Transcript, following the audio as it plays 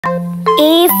A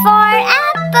for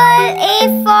apple, A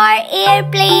for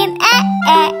airplane,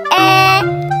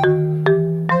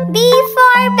 B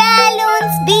for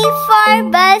balloons, B for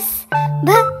bus,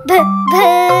 B.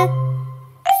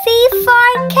 C for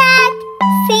cat,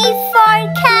 C for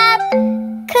cap,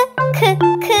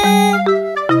 K.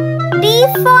 D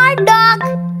for dog,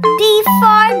 D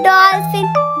for dolphin,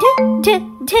 D.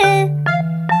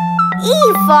 E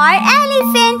for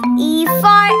elephant, E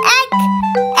for egg,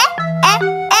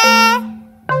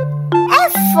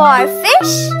 F for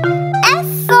fish, F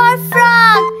for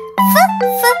frog, F.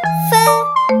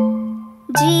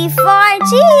 G for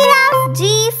giraffe, G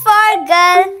for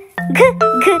girl,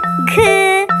 G.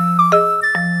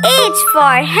 H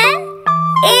for hen,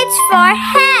 H for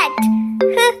hat,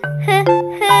 H.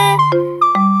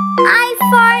 I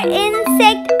for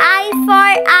insect, I for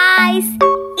eyes,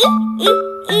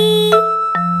 E.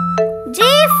 J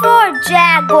for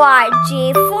jaguar,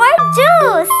 J for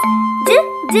juice, D.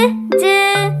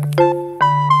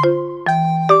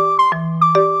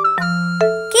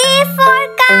 K for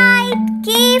kite, K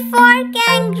for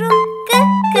kangaroo, K.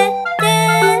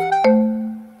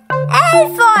 L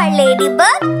for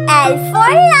ladybug, L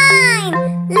for lion,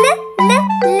 L.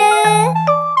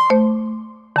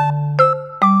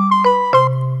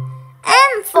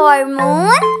 M for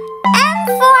moon, M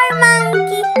for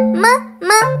monkey, M.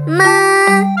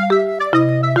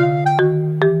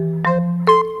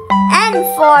 N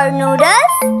for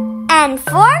noodles, N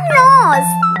for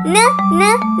nose, N.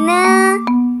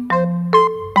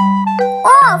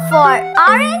 O for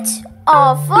orange, O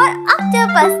for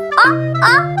octopus, O.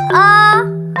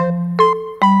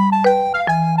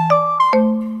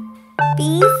 P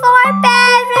for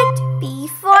parrot, P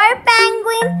for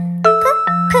penguin,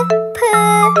 P.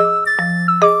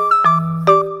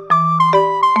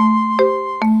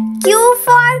 Q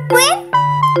for queen,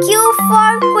 Q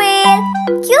for quail,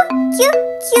 Q.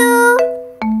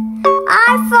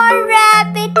 R for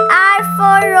rabbit, R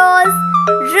for rose,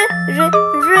 R.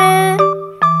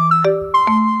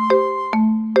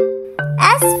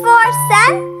 S for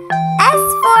sun, S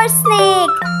for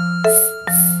snake,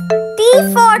 T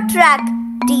for truck,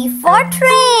 T for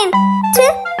train, T.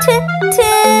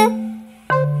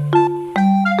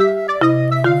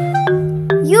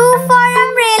 U for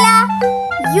umbrella,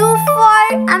 U for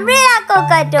umbrella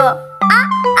cockatoo, A.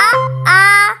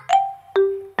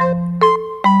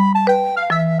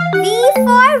 V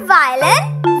for violin,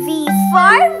 V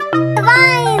for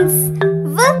vines,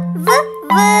 V.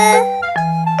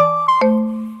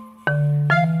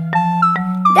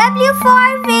 W for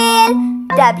whale,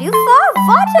 W for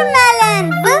watermelon,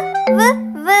 V.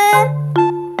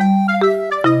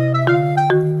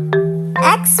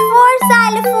 X for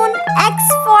xylophone, X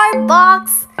for box,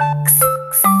 X.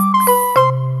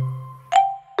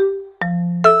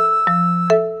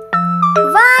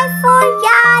 Y for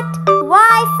yacht,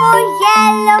 Y for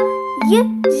yellow, Y.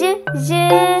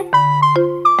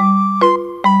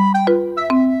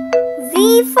 Z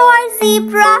for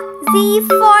zebra, Z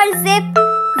for zip,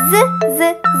 Z.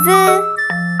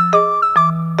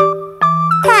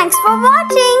 Thanks for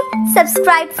watching.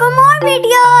 Subscribe for more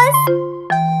videos.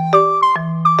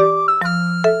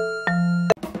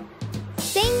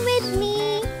 Sing with me.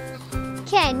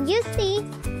 Can you see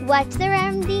what's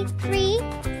around the tree?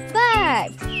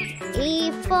 Birds.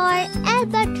 A for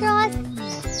albatross,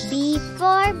 B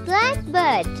for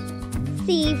blackbird,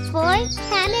 C for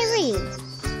canary,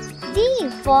 D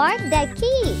for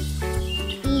ducky,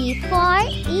 E for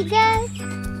eagle.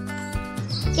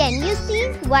 Can you see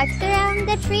what's around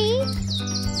the tree?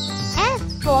 F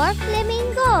for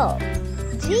flamingo,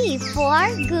 G for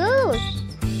goose,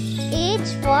 H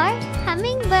for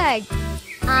hummingbird,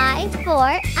 I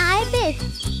for ibis.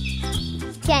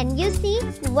 Can you see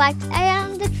what's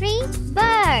around the tree?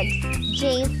 Birds.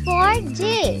 J for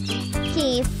jay,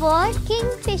 K for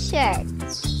kingfisher,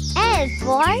 L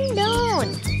for loon,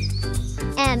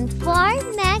 M for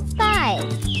magpie.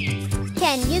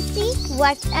 Can you see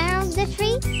what's around the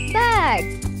tree?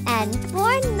 Birds. N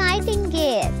for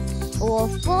nightingale, O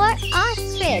for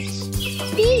ostrich,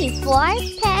 P for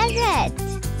parrot,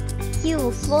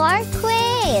 Q for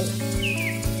quail.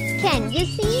 Can you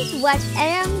see what's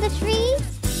around the tree?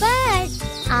 Birds.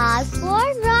 R for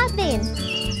robin,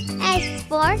 S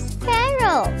for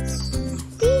sparrow,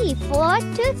 T for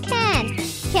toucan.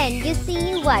 Can you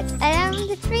see what's around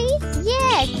the tree?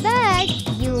 Yes, birds.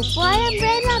 U for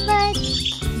umbrella bird,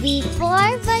 V for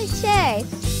vulture.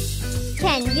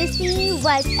 Can you see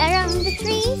what's around the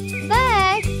tree?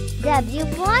 Birds. W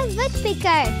for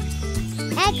woodpecker,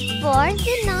 X for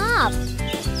xenop,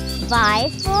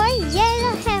 Y for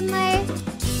yellowhammer,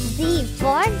 Z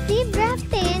for zebra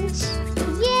finch.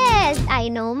 Yes. I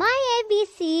know my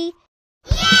ABC.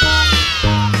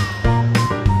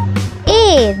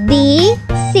 A, B,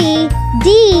 C, D.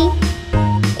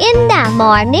 In the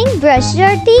morning, brush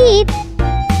your teeth.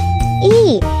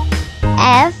 E,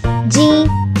 F, G,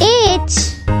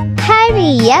 H.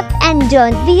 Hurry up and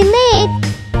don't be late.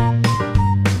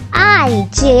 I,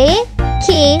 J,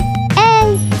 K,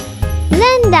 L.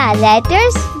 Learn the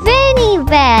letters very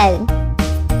well.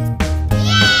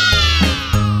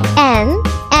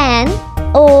 N,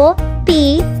 O,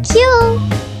 P, Q.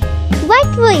 What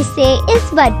we say is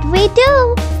what we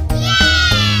do.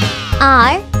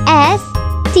 R, S,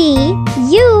 T,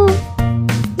 U.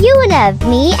 You love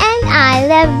me and I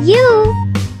love you.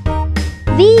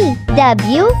 V,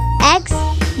 W, X,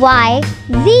 Y,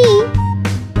 Z.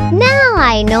 Now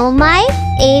I know my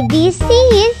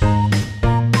ABCs.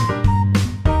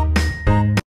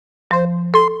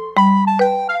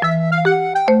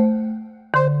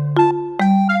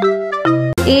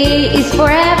 A is for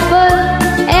apple,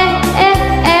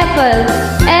 apple,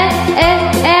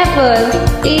 apple,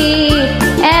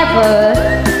 apple.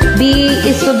 B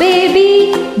is for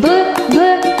baby,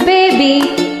 baby,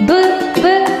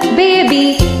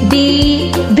 baby,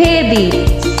 B, baby.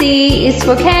 C is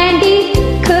for candy,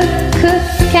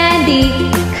 candy,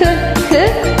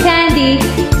 candy,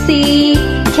 C,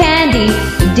 candy.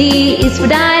 D is for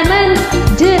diamond,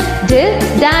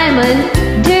 diamond,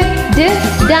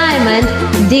 diamond,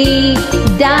 D,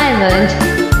 diamond.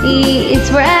 E is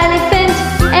for elephant,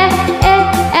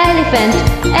 elephant,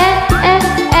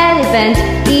 elephant,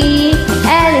 E,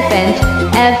 elephant.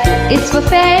 F is for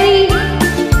fairy,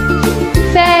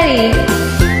 fairy,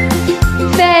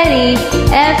 fairy,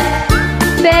 F,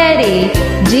 fairy.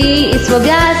 G is for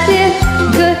glasses,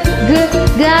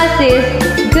 glasses,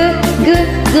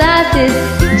 glasses,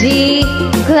 G,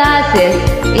 glasses.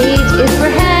 H is for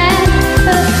hand,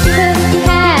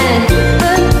 hand,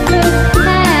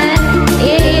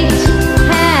 H,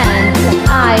 hand. I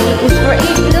is for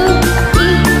igloo,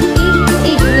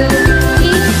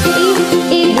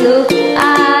 igloo, I,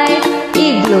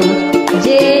 igloo. J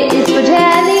is for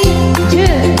jelly,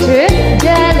 jelly,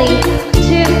 jelly,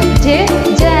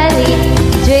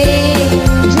 J,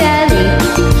 jelly.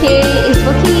 K is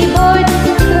for keyboard,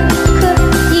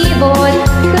 keyboard,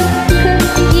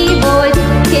 keyboard,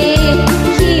 K,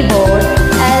 keyboard.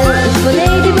 L is for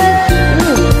ladybug,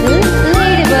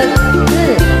 ladybug,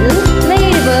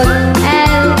 ladybug,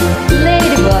 L,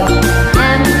 ladybug.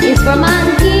 M is for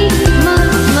monkey,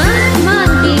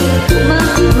 monkey,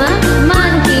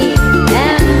 monkey,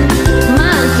 M,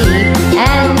 monkey.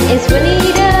 N is for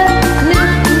needle,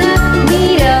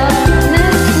 needle,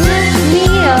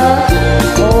 needle.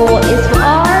 O is for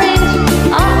orange,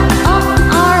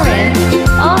 orange,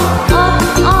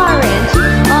 orange,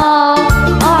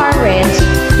 orange.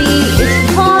 P is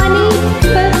for pony,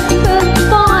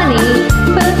 pony,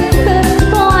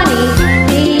 pony,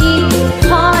 P,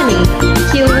 pony.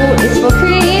 Q is for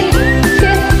queen,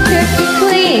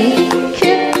 queen,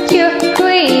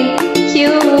 queen, Q,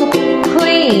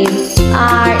 queen.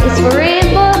 R is for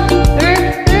rainbow,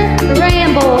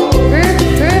 rainbow,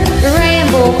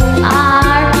 rainbow,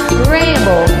 R,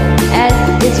 rainbow. S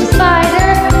is for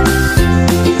spider,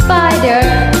 spider,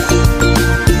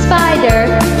 spider,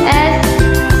 S,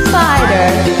 spider.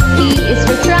 T is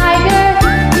for tiger,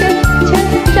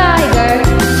 tiger,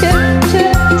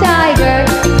 tiger,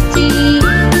 T,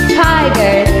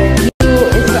 tiger. U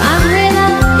is for umbrella,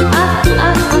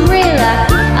 umbrella,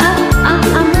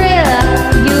 umbrella,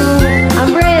 U,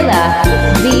 umbrella.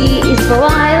 V is for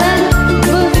violin,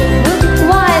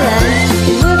 violin,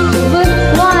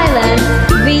 violin,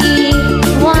 V,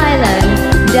 violin.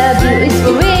 W is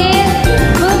for whale,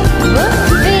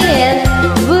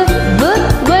 whale,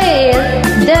 whale,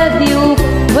 W,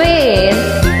 whale.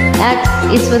 X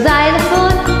is for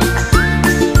xylophone,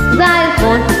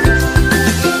 xylophone,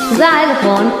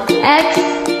 xylophone, X,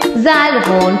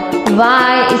 xylophone.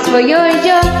 Y is for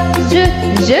yo-yo,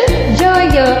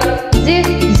 yo-yo,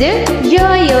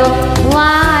 yo-yo,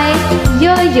 Y,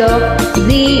 yo-yo. Z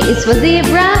is for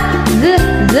zebra,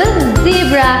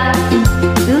 zebra,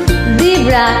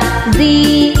 zebra, Z,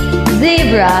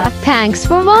 zebra. Thanks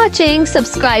for watching.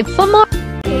 Subscribe for more.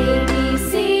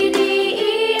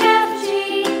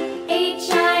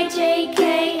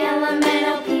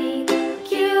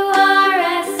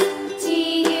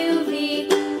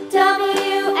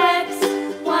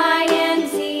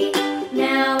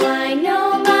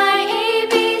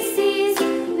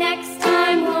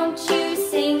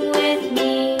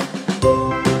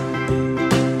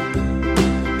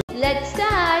 Let's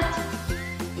start.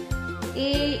 A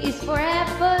is for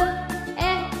apple,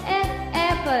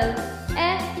 apple,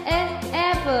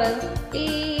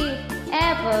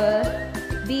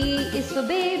 is for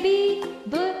baby,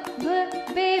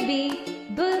 baby,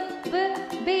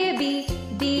 baby,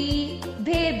 B,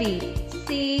 baby.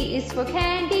 C is for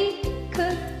candy,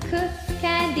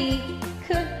 candy,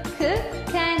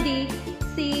 candy,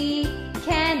 C,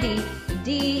 candy.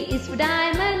 D is for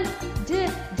diamond,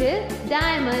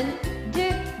 diamond,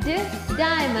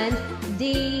 diamond, D,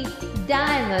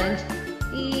 diamond.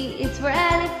 E is for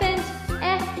elephant,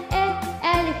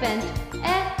 elephant,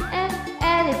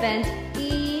 elephant,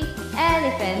 E,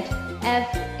 elephant. F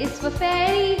is for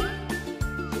fairy,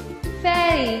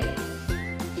 fairy,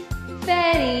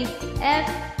 fairy, F,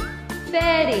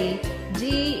 fairy. G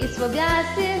is for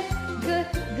glasses,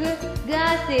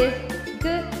 glasses,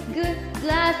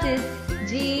 glasses,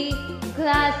 G,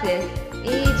 glasses.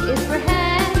 H is for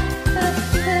hand,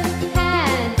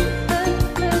 hand,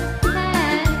 hand,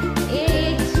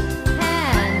 H,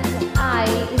 hand. I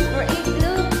is for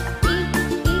igloo,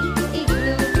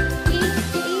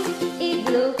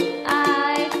 igloo,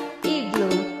 I,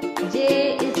 igloo. J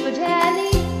is for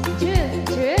jelly, jelly,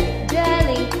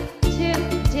 jelly,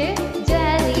 J,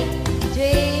 jelly.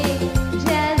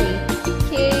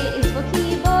 K is for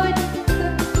keyboard,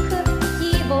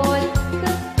 keyboard,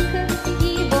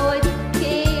 keyboard, K,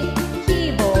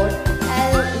 keyboard.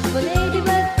 L is for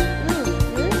ladybug,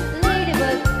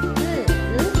 ladybug,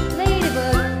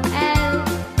 ladybug, L,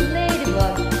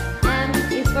 ladybug. M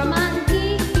is for monkey,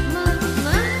 monkey,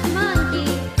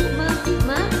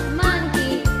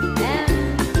 monkey, M,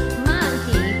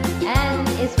 monkey. N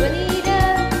is for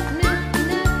needle,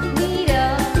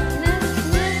 needle,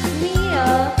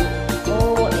 needle.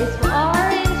 O is for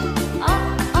orange,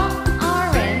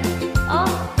 orange,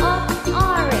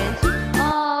 orange,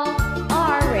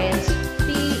 orange. P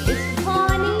is for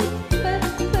pony,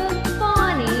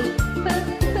 pony,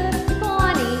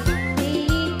 pony, P,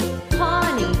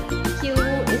 pony. Q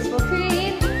is for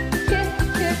queen,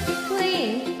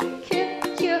 queen,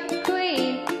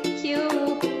 queen, Q,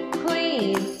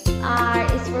 queen. R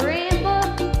is for rainbow,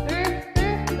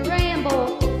 rainbow,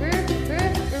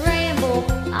 rainbow,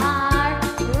 R,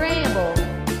 rainbow.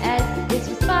 S is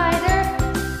for spider,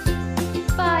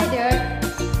 spider,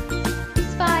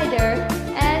 spider,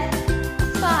 S,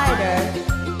 spider.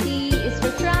 T is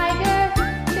for tiger,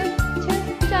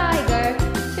 tiger,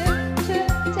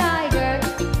 tiger,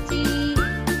 T,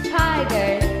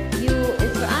 tiger. U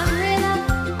is for umbrella,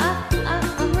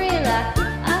 umbrella,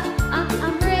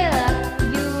 umbrella,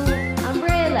 U,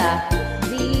 umbrella.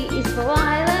 V is for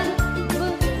violin,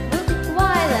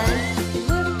 violin,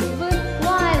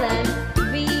 violin,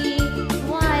 V,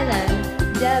 violin.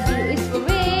 W is for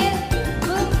whale,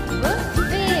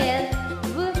 whale,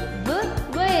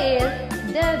 whale,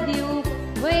 W,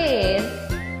 whale.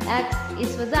 X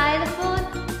is for xylophone,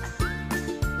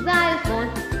 xylophone,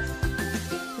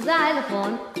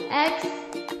 xylophone, X,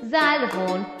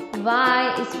 xylophone.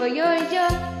 Y is for yo-yo,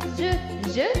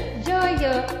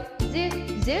 yo-yo,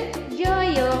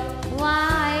 yo-yo,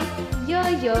 Y,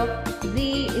 yo-yo. Z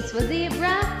is for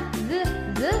zebra,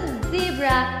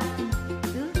 zebra,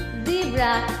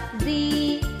 zebra, Z,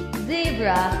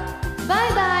 zebra.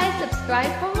 Bye bye.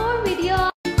 Subscribe for more videos.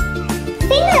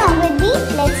 Sing along with me.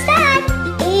 Let's start.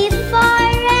 A for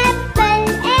apple,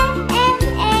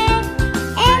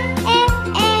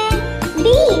 B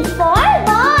for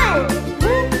ball,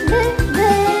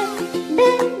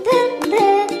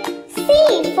 C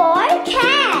for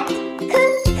cat,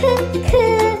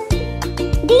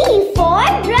 D for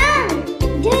drum,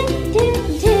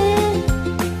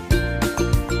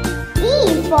 E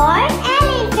for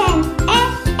elephant,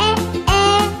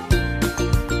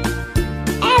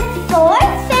 F for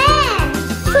fan,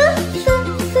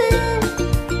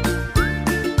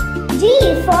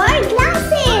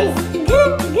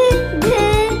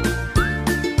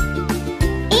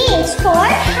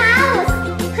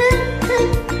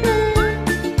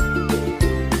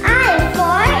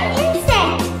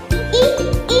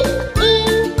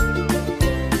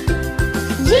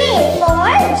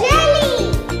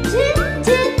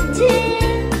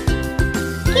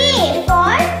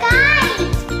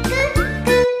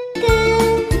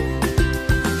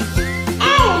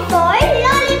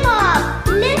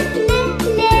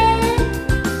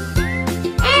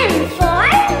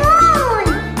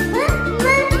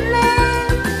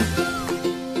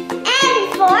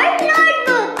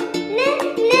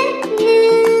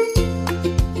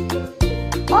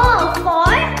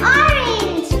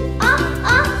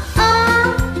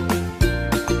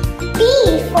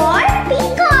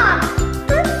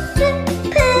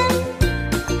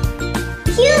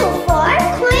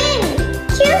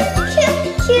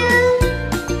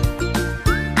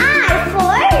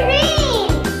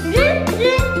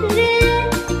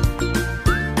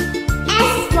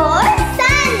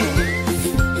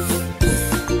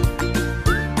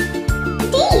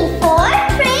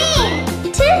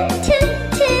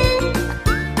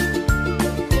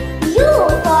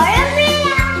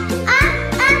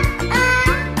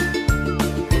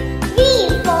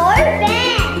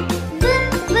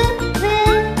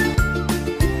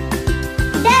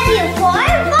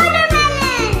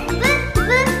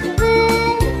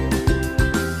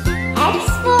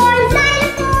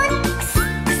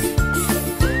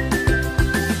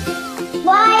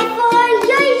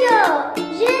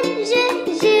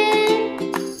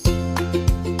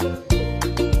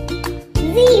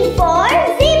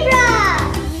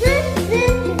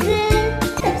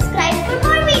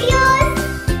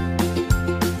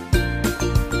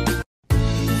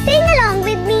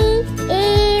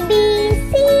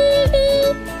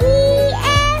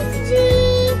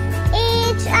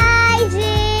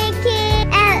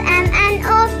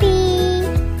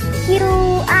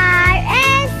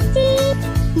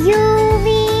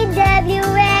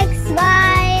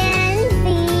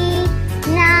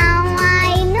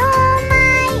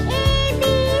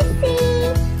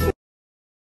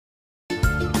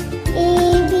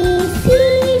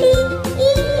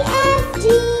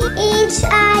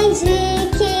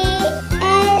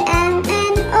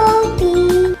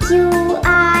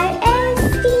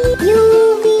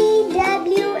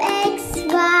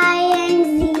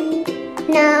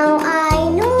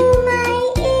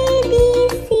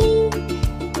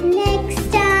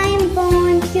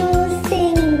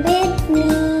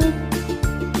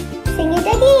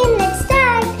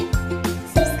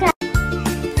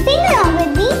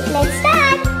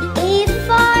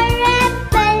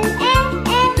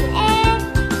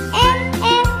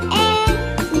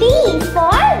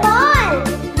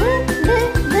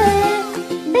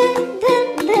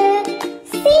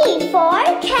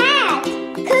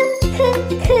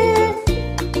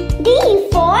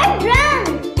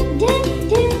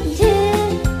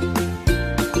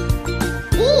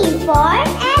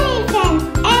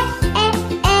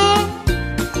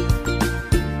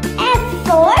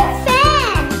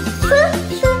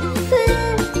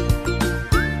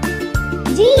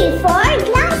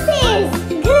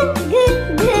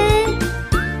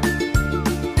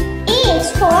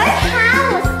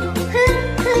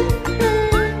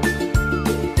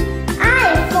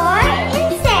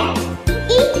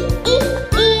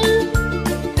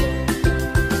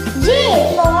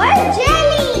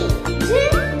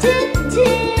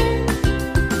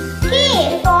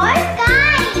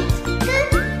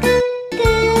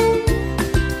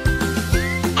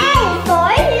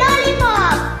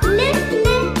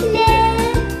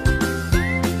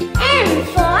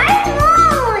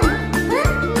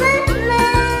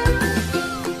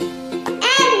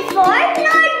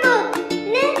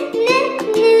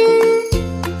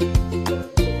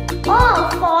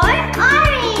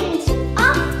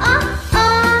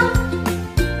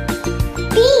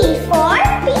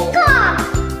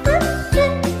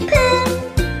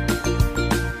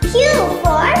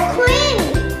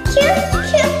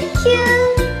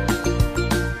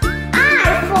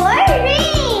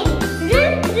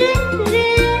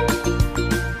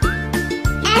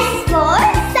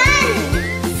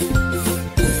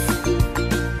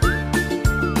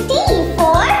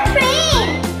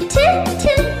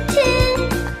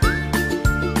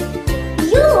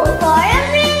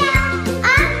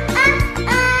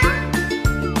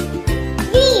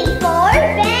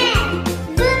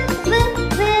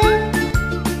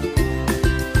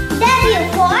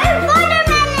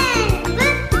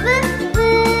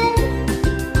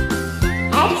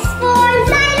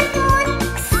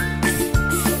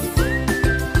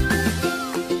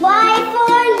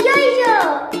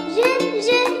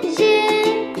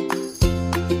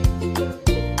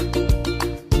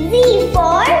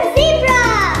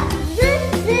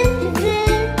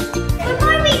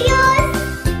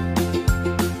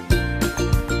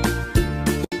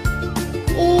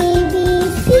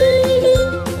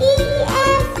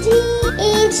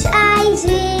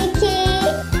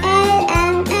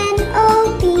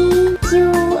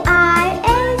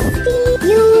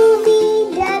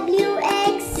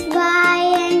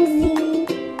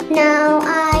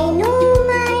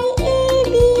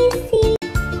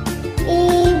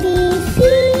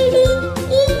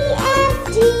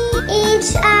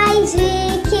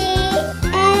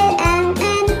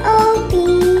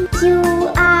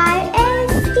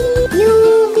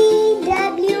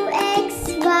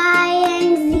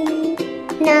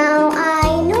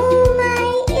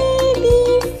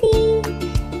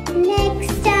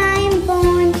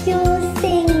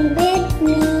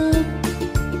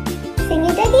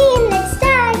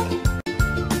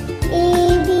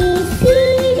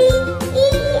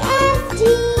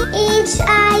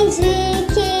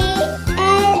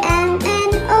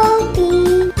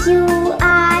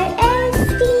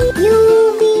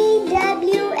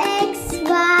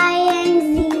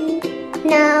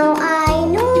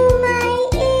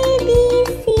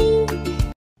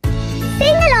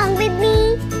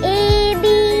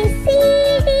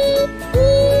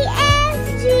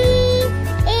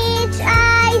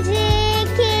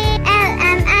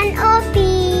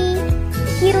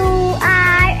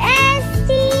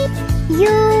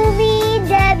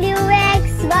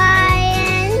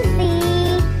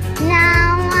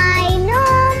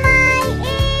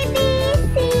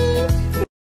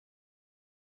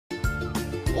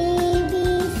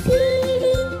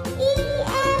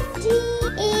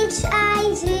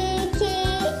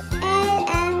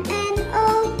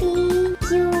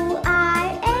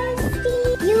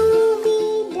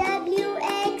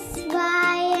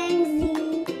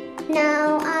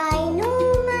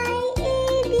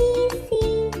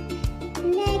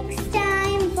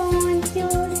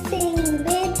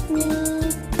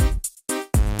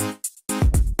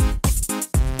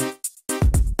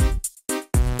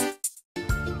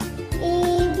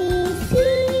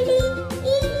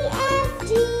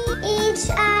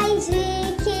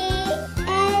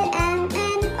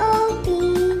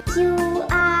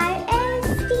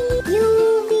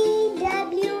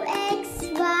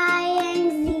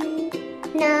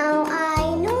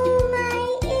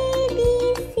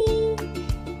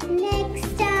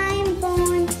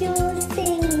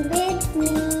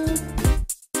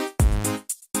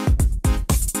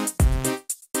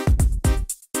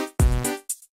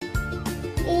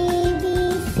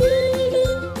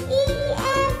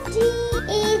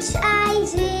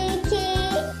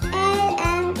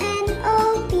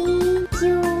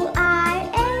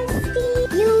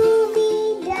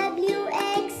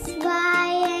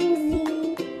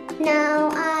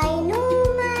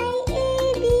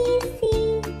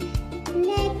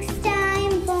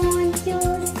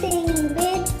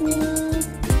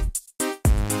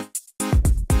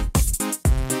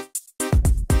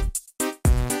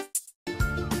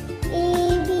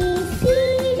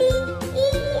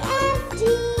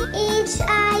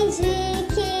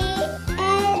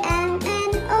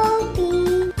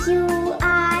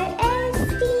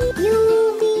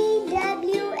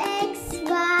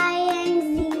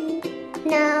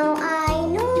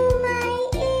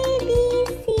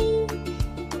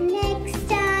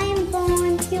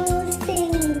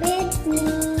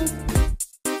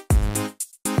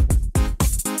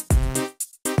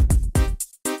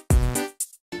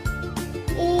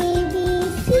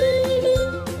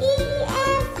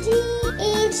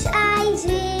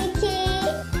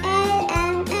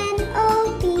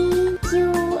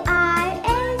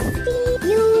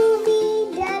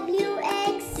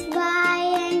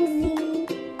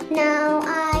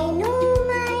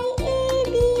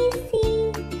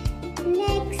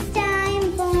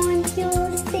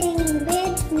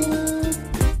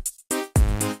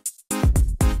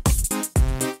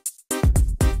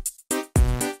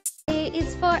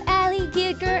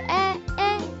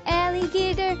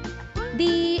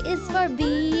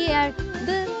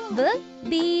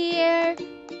 beer.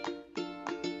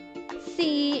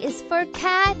 C is for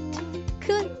cat,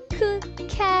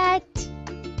 cat.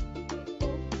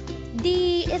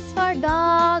 D is for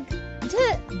dog,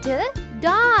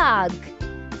 dog.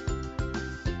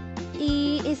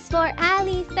 E is for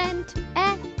elephant,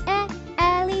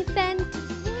 elephant.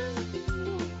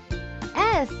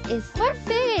 F is for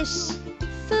fish,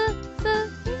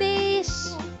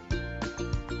 fish.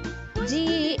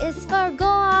 G is for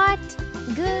goat,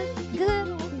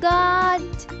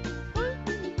 goat.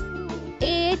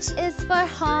 H is for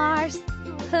horse,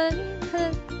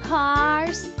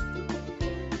 horse.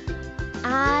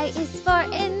 I is for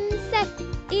insect,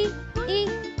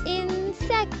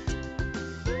 insect.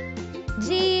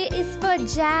 J is for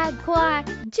jaguar,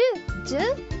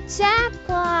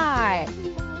 jaguar.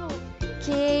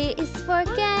 K is for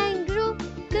kangaroo,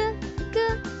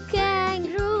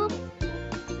 kangaroo.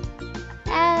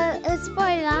 L is for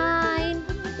lion,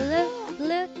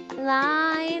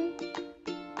 lion.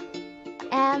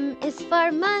 M is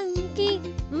for monkey,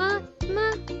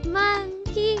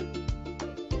 monkey.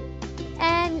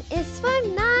 N is for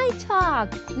nighthawk,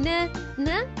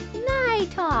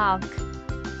 nighthawk.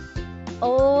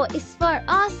 O is for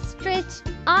ostrich,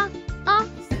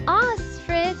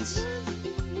 ostrich.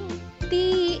 P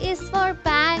is for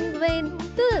penguin,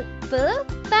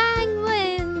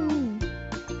 penguin.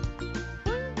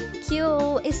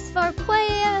 Q is for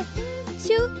quail,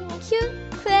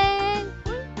 quail.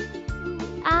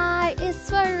 R is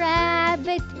for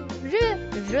rabbit,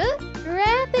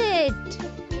 rabbit.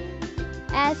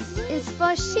 S is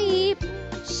for sheep,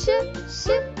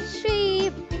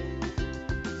 sheep.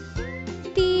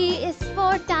 T is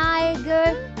for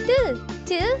tiger,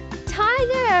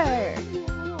 tiger.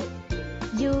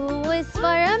 U is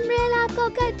for umbrella,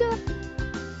 cockatoo.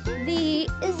 V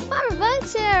is for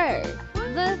vulture,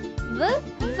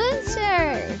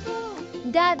 vulture.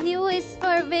 W is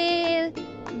for whale,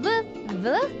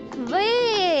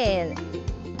 whale.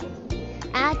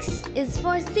 X is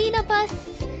for xenopus,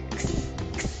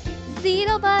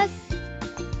 xenopus.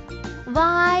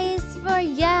 Y is for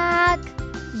yak,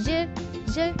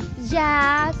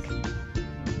 yak.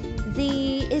 Z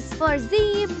is for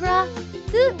zebra,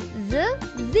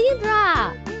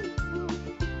 zebra.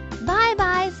 Bye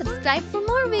bye. Subscribe for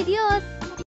more videos.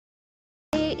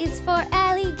 A is for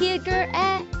alligator,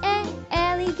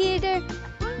 alligator.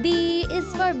 B is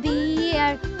for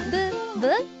bear,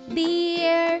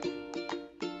 bear.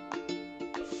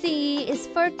 C is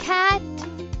for cat,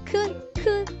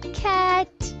 cat.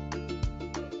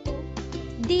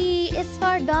 D is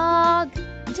for dog,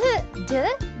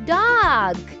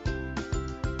 dog.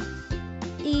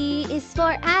 E is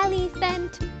for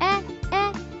elephant,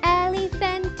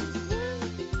 elephant.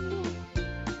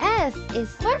 F is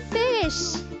for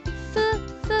fish,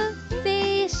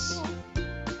 fish.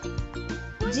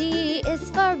 G is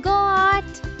for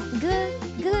goat,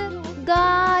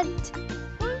 goat.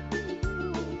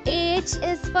 H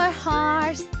is for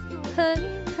horse,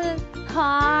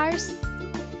 horse.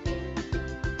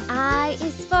 I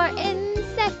is for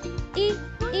insect,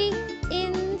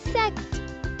 insect.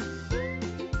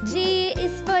 J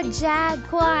is for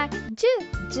jaguar,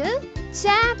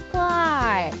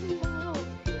 jaguar.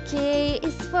 K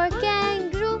is for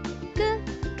kangaroo,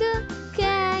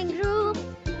 kangaroo.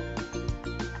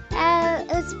 L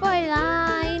is for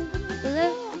lion,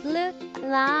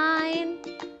 lion.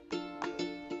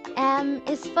 M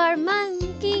is for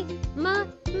monkey,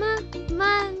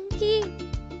 monkey.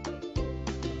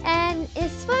 N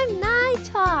is for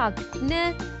nighthawk,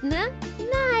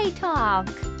 nighthawk.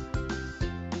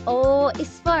 O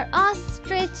is for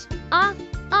ostrich,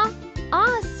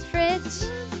 ostrich.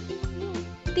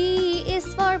 P is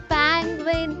for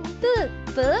penguin,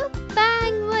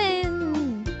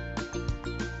 penguin.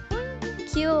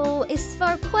 Q is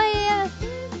for quail,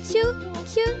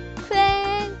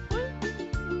 quail.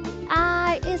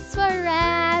 R is for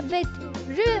rabbit,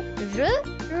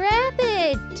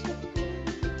 rabbit.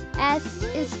 S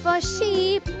is for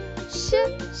sheep,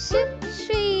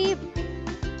 sheep.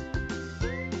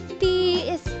 T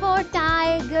is for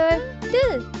tiger,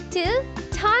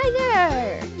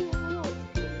 tiger.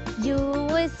 U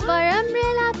is for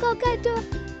umbrella, cockatoo.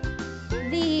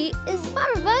 V is for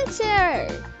vulture,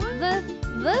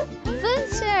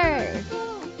 vulture.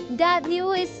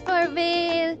 W is for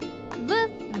whale,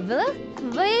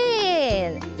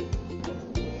 whale.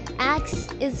 X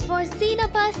is for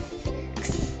xenopus,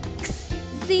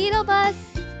 xenopus.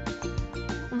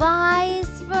 Y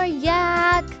is for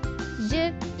yak,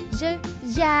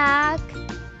 yak.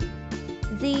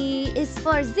 Z is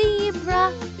for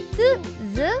zebra,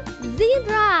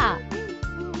 zebra.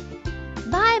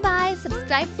 Bye bye.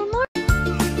 Subscribe for more.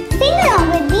 Sing along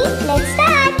with me. Let's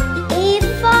start. A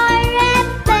for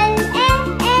apple,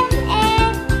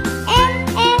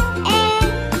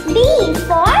 B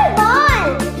for ball,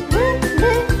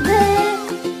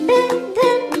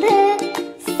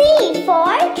 C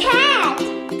for cat,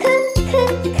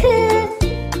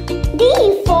 D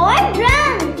for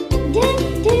drum,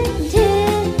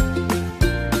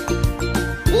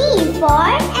 E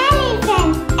for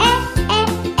elephant, F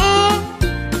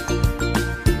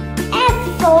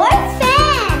for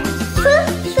fan,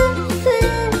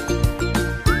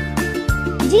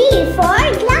 G for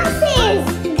glasses,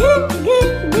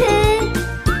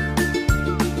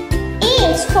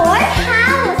 H for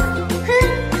house,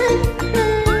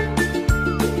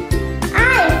 I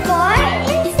for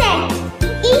insect,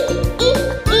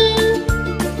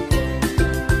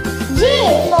 J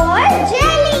for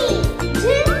jelly,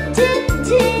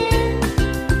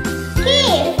 K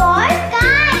for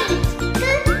kite,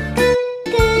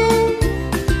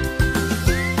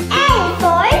 L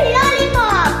for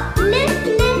lollipop, M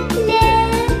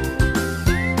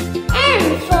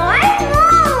for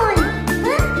moon,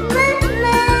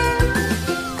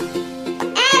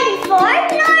 N for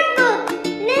notebook,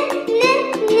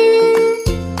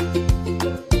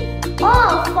 O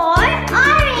for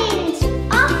orange,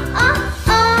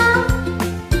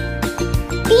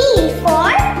 P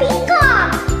for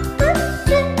peacock,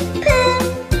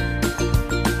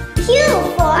 Q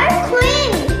for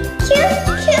queen,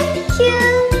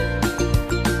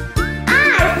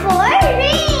 R for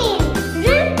rain,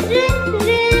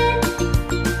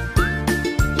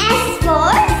 S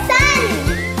for sun,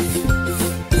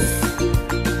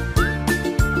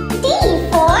 T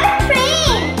for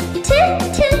train,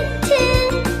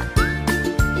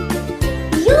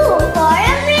 U for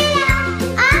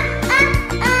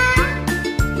umbrella,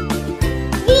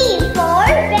 V for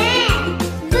van,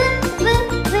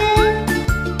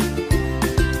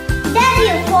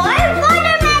 W for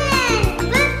watermelon,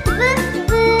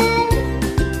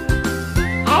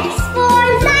 X for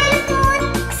xylophone,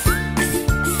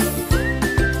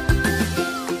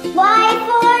 Y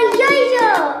for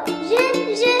yo-yo,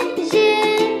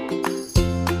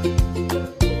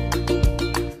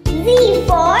 Z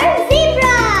for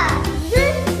zebra,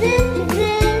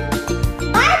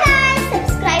 Bye bye.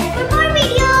 Subscribe for more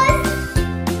videos.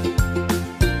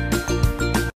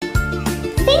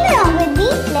 Sing along with me.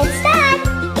 Let's start.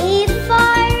 A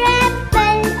for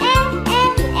apple,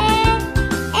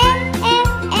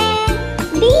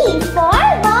 B for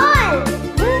ball,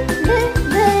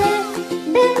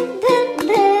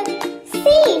 C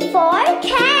for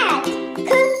cat,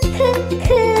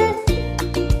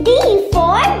 D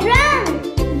for drum,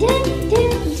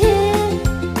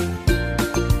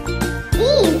 E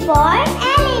for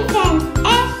elephant,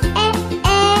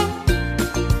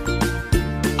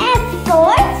 F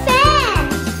for fan,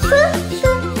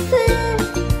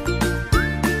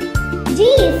 G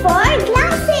for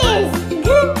glasses,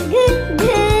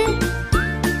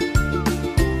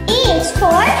 H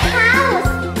for house,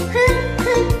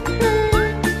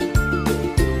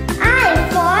 I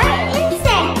for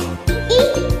insect,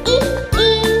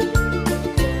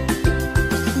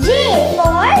 J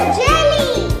for jelly,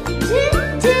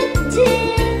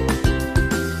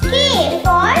 K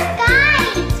for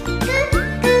kite,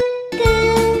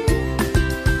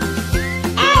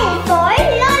 L for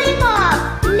lollipop,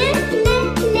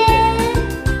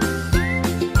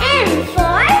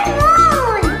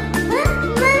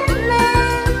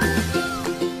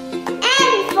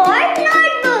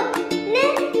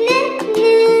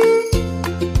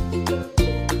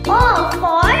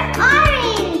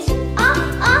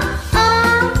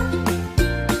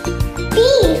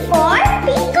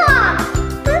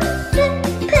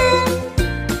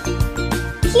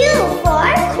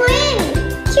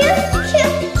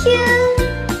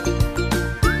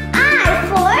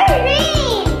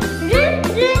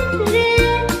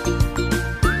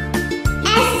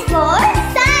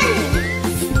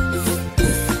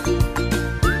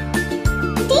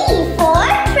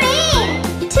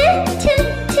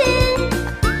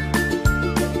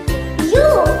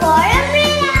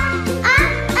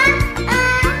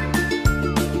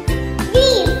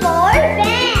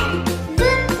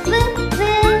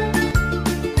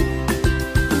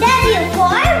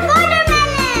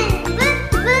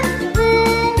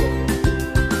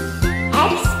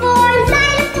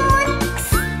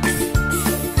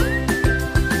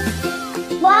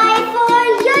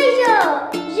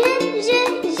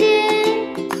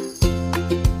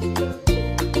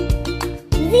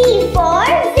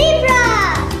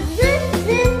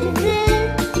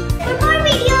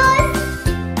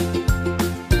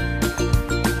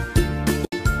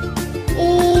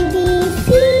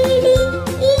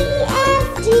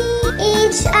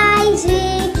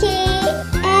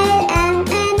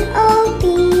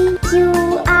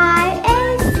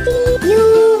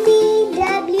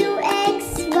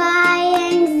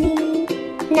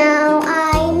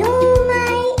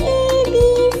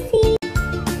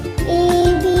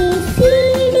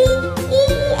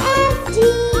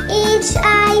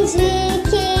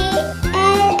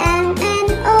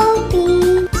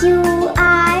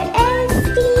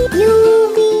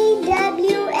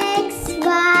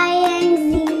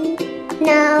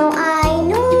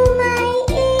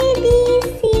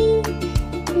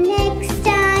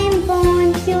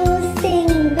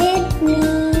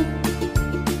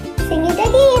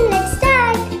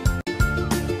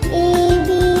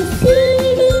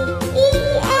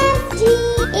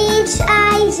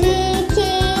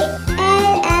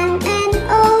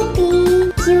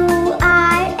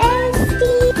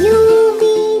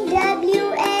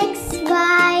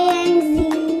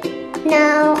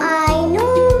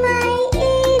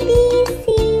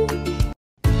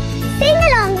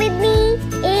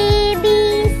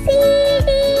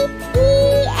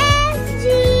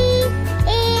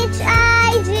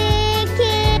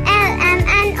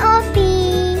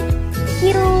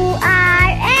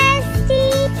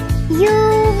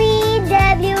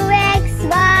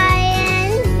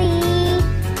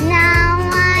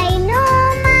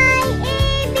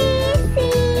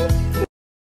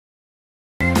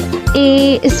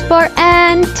 A is for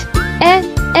ant,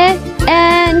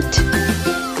 ant.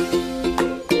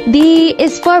 B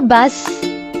is for bus,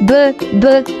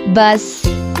 bus.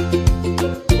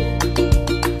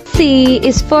 C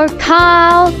is for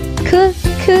cow,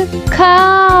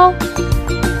 cow.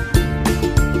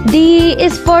 D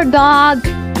is for dog,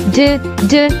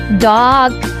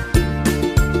 dog.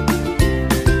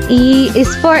 E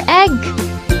is for egg,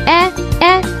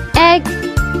 egg.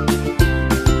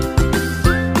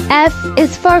 F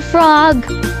is for frog,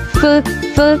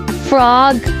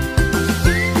 frog.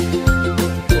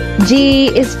 G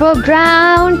is for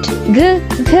ground,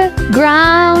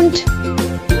 ground.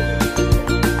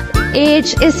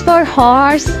 H is for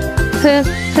horse,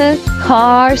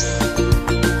 horse.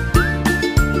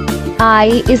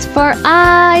 I is for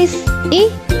eyes,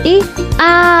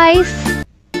 eyes.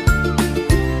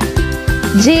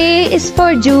 J is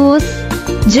for juice,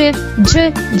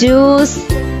 juice.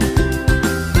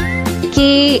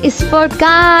 K is for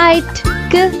kite,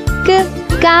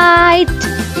 kite.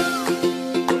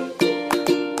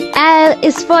 L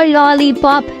is for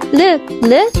lollipop,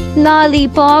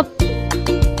 lollipop.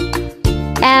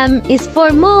 M is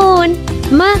for moon,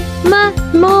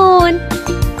 moon.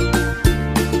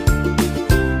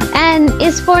 N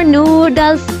is for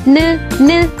noodles,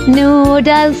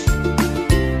 noodles.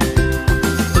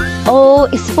 O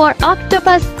is for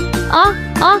octopus,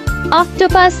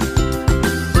 octopus.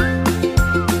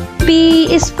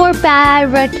 P is for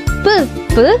parrot,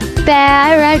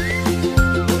 parrot.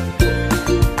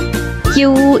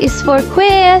 Q is for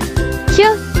quail,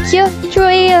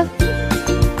 quail.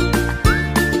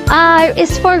 R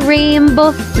is for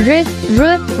rainbow,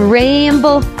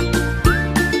 rainbow.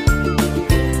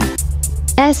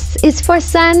 S is for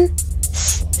sun,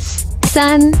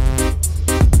 sun.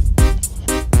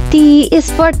 T is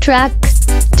for truck,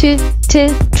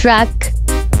 truck.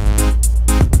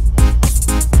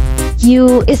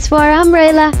 U is for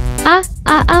umbrella,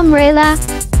 umbrella.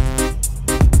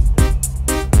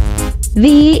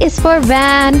 V is for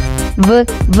van,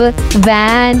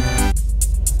 van.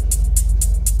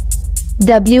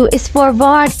 W is for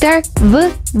water,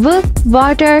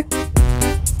 water.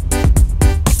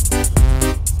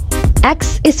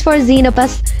 X is for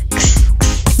xenopus,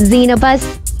 xenopus.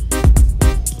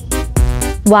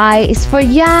 Y is for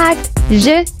yacht,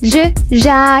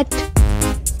 yacht.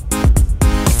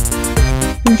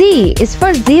 Z is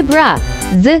for zebra,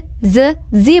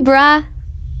 zebra.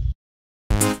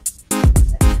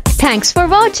 Thanks for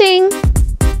watching.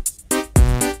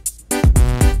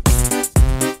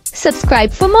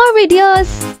 Subscribe for more videos.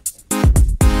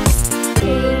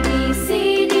 A, B,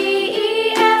 C, D,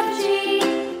 E, F, G,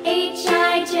 H,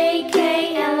 I, J,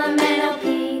 K, L, M, N, O, P,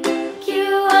 Q,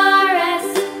 R, S,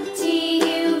 T,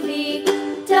 U, V,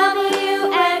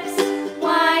 W, X,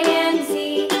 Y, and Z.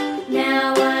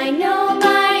 Now I know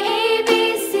my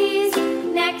ABCs.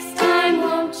 Next time,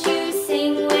 won't you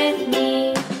sing with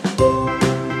me?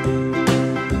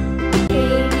 A,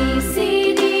 B, C,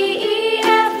 D, E,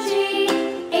 F, G,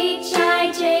 H,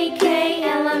 I, J, K,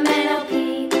 L, M,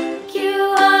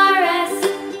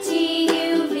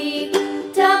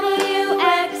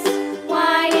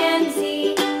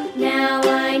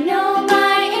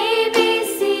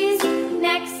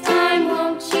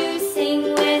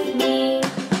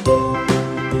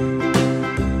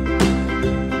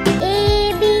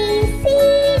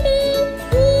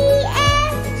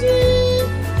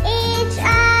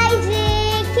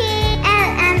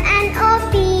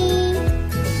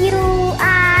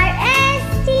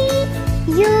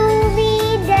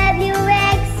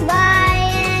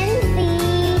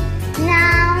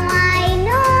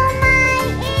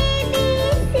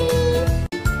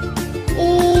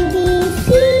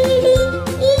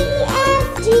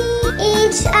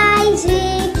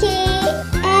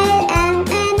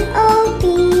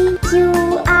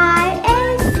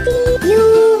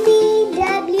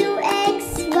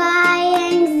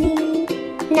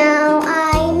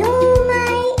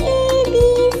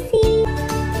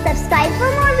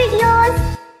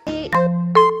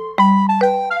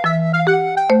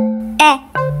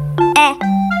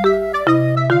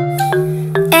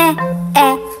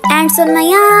 on my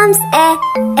arms,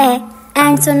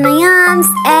 ants on my arms,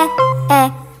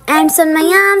 ants on my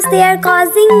arms, they are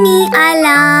causing me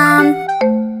alarm.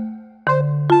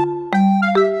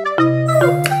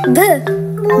 B,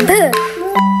 b,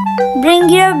 bring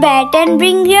your bat and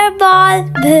bring your ball.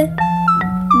 B,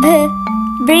 b,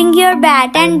 bring your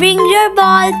bat and bring your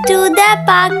ball to the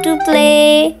park to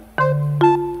play.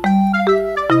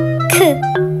 K,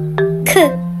 k,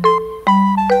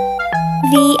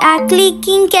 we are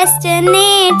clicking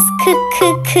castanets. K,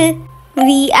 k, k,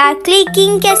 we are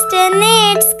clicking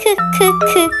castanets. K, k,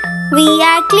 k, we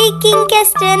are clicking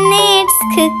castanets.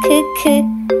 K, k, k,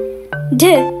 d,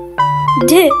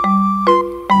 d,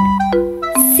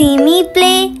 see me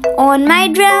play on my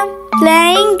drum.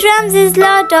 Playing drums is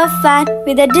lot of fun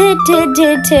with a d, d, d,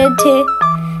 d, d.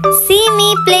 See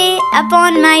me play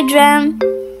upon my drum.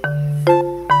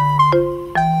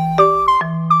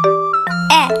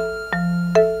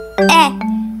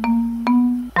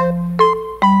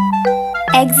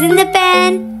 Eggs in the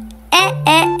pan,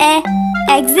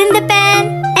 eggs in the pan,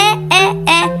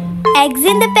 eggs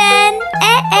in the pan,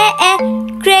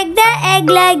 crack the egg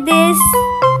like this.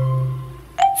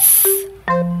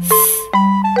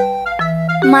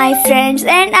 My friends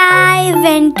and I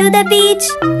went to the beach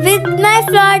with my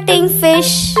floating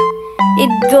fish.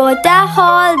 It got a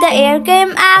hole, the air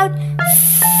came out.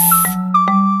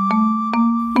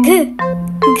 G,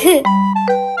 g.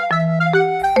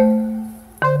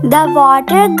 The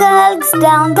water gurgles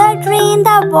down the drain,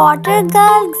 the water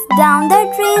gurgles down the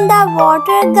drain, the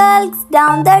water gurgles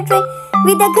down the drain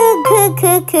with a g, g, g,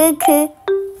 g, g.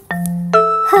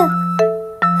 H,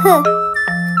 h.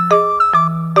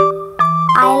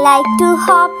 I like to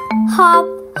hop, hop,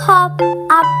 hop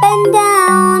up and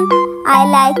down. I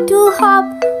like to hop,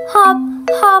 hop,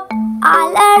 hop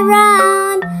all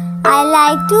around. I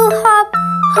like to hop,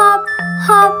 hop,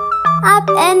 hop up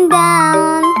and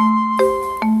down.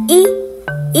 E,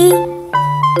 E,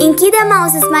 Inky the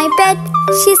mouse is my pet.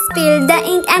 She spilled the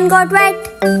ink and got wet.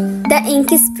 The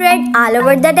ink is spread all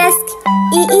over the desk.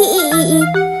 E, E, E, E, E,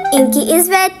 Inky is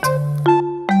wet.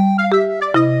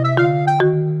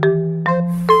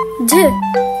 J,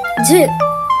 J,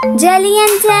 jelly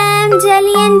and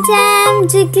jam,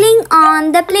 jiggling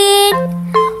on the plate.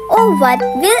 Oh, what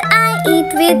will I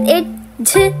eat with it?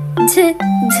 J, J,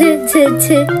 J, J, J,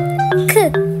 K,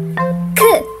 K.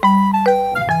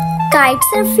 Kites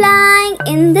are flying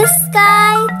in the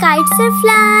sky. Kites are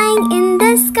flying in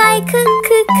the sky. K, k,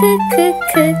 k, k,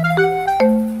 k.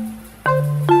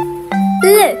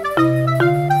 L,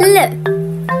 l.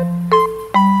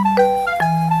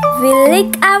 We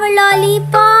lick our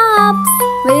lollipops.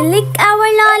 We lick our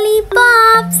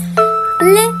lollipops.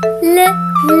 L, l,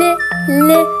 l,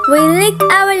 l. We lick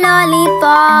our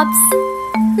lollipops.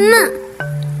 M,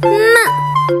 m.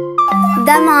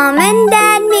 The mom and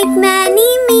dad make many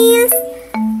meals.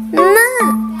 Ma,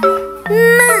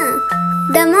 ma.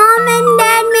 The mom and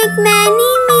dad make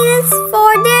many meals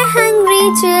for their hungry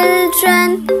children.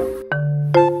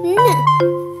 N,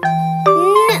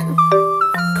 n.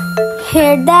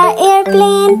 Hear the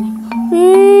airplane.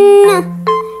 N,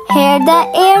 hear the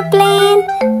airplane.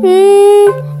 N,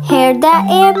 hear the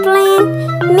airplane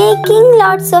making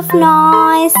lots of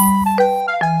noise.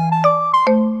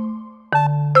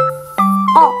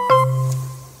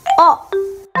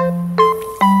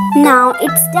 Now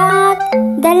it's dark,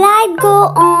 the light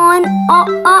go on. Oh,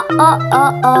 oh, oh,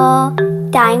 oh,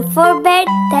 oh. Time for bed,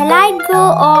 the light go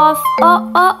off.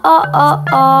 Oh, oh, oh, oh,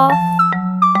 oh.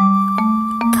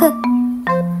 P,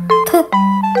 p.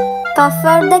 Puff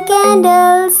out the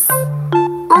candles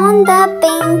on the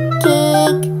pink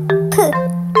cake. P,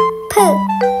 p,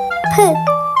 p.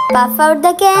 Puff out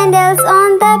the candles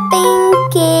on the pink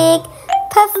cake.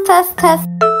 Puff, puff, puff.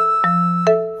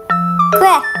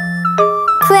 Quack,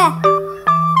 quack.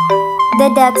 The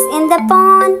ducks in the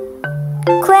pond.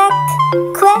 Quack,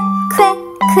 quack, quack,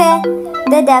 quack.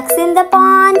 The ducks in the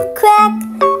pond. Quack,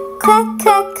 quack,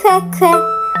 quack, quack, quack.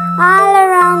 All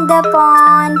around the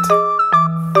pond.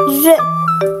 R,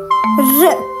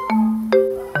 r.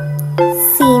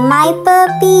 See my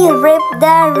puppy rip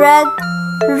the rug.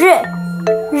 R,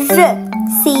 r.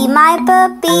 See my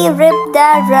puppy rip the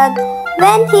rug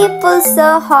when he pulls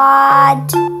so hard.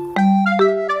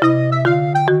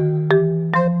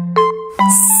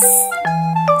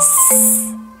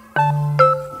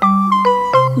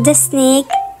 The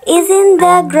snake is in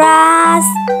the grass.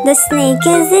 The snake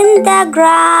is in the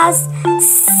grass.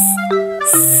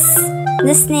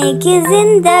 The snake is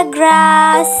in the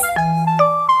grass.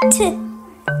 T,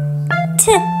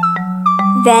 t.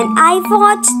 When I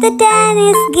watch the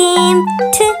tennis game.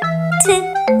 T, t,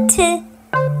 t,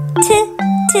 t,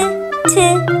 t, t.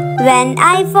 When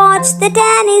I watch the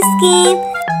tennis game,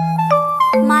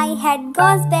 my head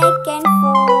goes back and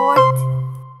forth.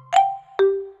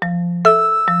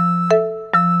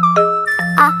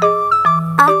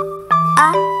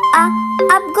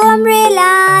 Up go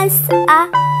umbrellas,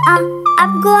 up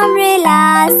go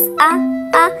umbrellas, up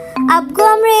go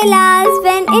umbrellas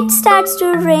when it starts to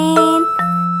rain.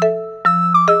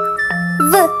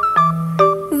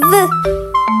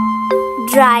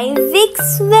 Dry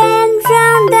wicks went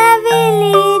round the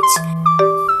village.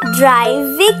 Dry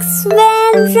wicks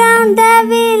went round the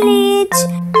village.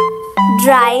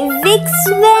 Dry wicks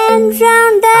went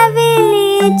round the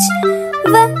village.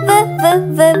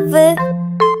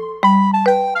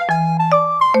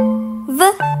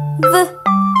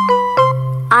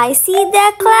 I see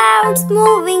the clouds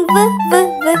moving.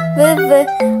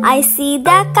 I see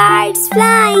the kites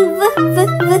flying.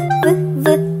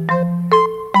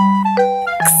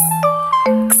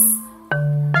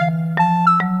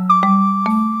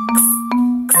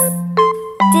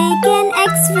 Take an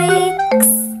X-ray.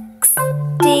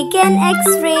 Take an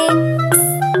X-ray.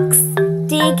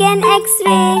 Take an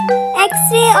X-ray.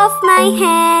 X-ray of my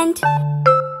hand.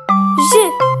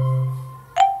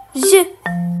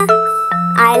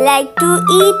 I like to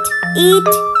eat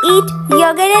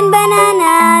yogurt and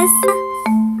bananas.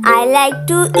 I like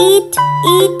to eat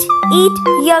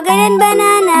yogurt and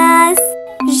bananas.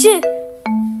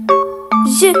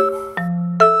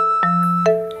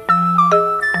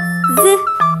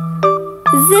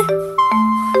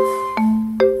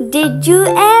 Did you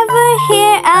ever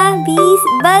hear a bee's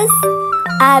buzz?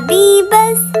 A bee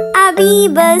buzz, a bee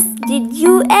buzz. Did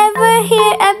you ever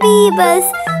hear a bee buzz?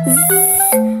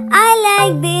 I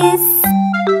like this.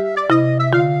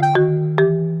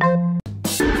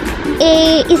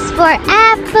 A is for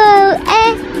apple,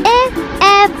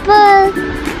 apple.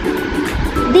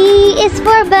 B is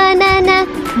for banana,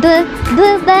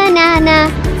 banana.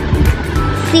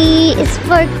 C is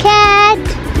for cat,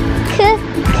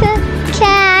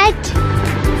 cat.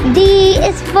 D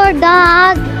is for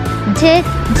dog,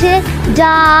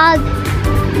 dog.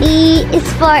 E is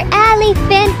for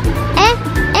elephant,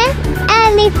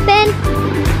 elephant.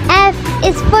 F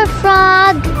is for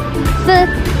frog,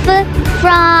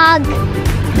 frog.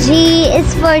 G is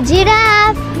for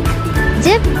giraffe,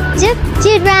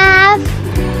 giraffe.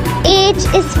 H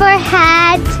is for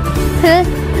hat,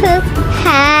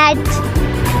 hat.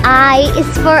 I is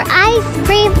for ice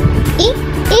cream,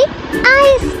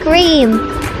 ice cream.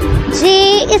 J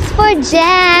is for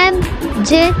jam,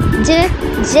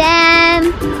 jam.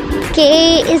 K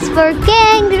is for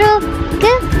kangaroo,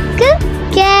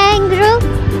 kangaroo.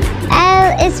 L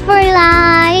is for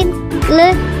line,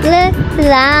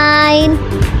 line.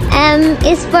 M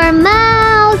is for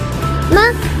mouse,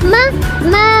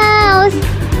 mouse.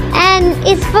 N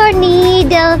is for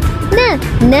needle,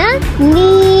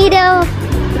 needle.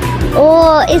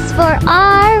 O is for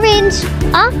orange,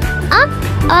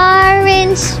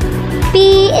 orange.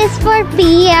 P is for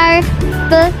pear,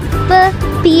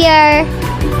 pear.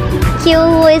 Q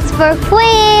is for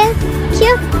quail,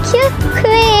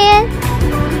 quail.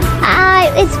 I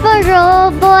is for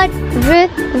robot,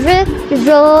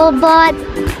 robot.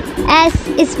 S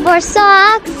is for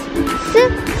socks,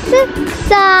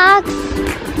 socks.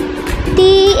 T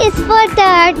is for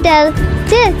turtle,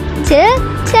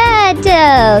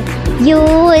 turtle. U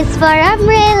is for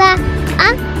umbrella,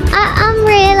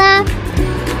 umbrella.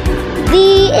 V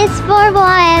is for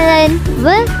violin,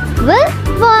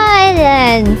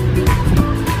 violin.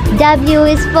 W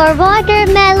is for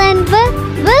watermelon,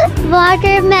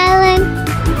 watermelon.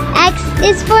 X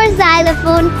is for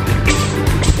xylophone,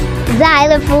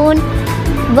 xylophone.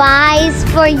 Y is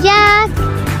for yak,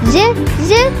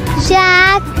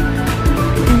 yak.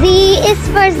 Z is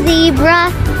for zebra,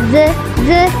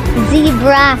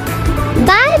 zebra.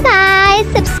 Bye bye.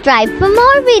 Subscribe for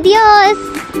more videos.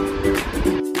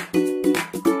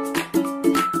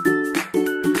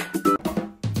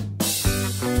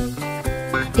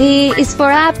 A is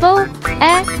for apple,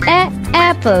 apple,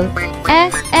 apple.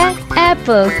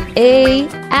 A,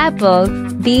 apple.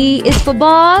 B is for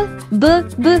ball, ball,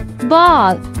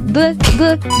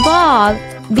 ball.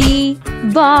 B,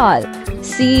 ball.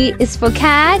 C is for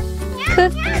cat,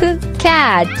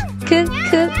 cat,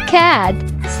 cat.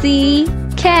 C,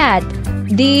 cat.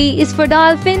 D is for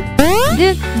dolphin,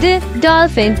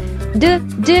 dolphin,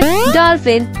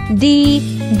 dolphin. D,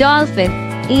 dolphin.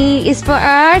 E is for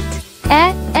earth,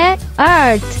 earth,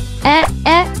 earth.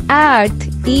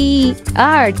 E,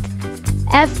 earth.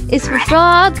 F is for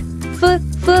frog,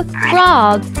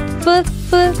 frog,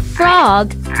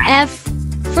 frog. F,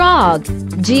 frog.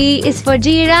 G is for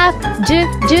giraffe,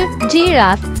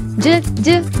 giraffe.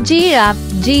 Giraffe.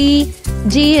 G,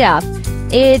 giraffe.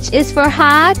 H is for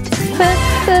hat.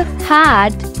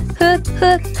 Hat.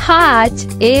 Hat.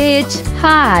 H,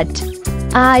 hat.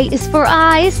 I is for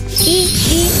eyes.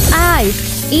 Eyes.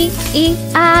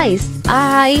 Eyes.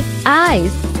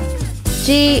 Eyes.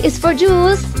 J is for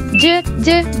juice. Juice.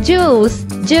 Juice.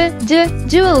 J,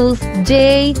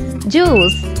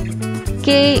 juice.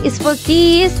 K is for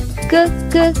keys.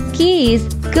 Keys.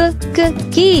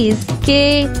 Keys.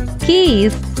 K,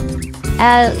 keys.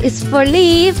 L is for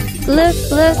leaf.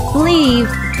 Leaf.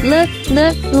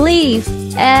 Leaf.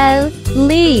 L,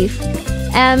 leaf.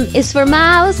 M is for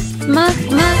mouse. Mouse.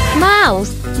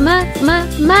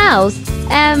 Mouse.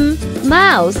 M,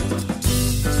 mouse.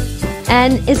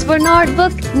 N is for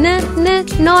notebook.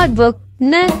 Notebook. Notebook.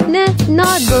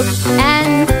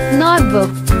 N, notebook.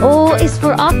 O is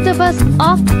for octopus.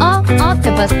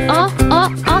 Octopus.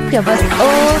 Octopus.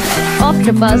 O,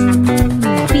 octopus.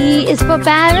 P is for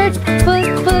parrot.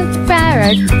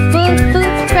 Parrot.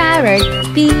 Parrot.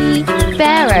 P,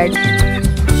 parrot.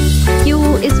 Q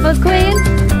is for queen.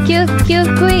 Queen.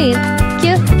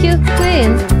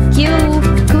 Queen. Q,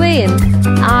 queen.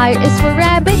 R is for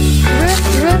rabbit.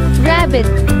 Rabbit.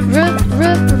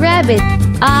 Rabbit.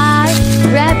 R,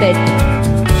 rabbit.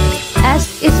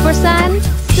 S is for sun.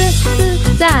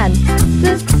 Sun.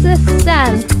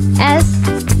 Sun. S,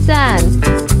 sun.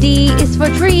 D is for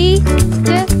tree.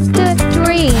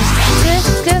 Tree.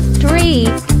 Tree.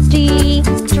 D,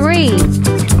 tree.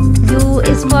 U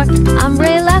is for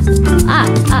umbrella.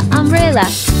 Umbrella.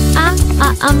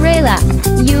 Umbrella.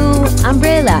 U,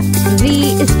 umbrella.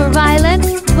 V is for violin.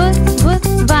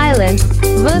 Violin.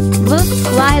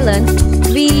 Violin.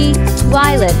 V,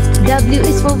 violin. W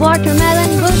is for watermelon.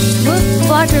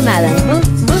 Watermelon.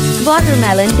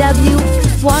 Watermelon. W,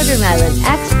 watermelon.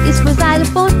 X is for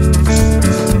xylophone.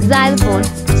 Xylophone.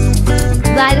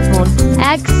 Xylophone.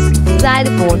 X,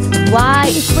 xylophone. Y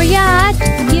is for yard.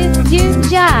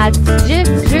 Yard.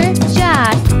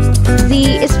 Yard. Z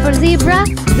is for zebra.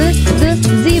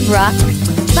 Zebra.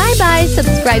 Bye bye.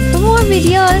 Subscribe for more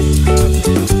videos.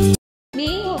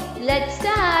 Me, let's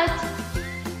start.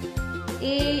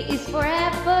 A is for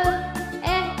apple.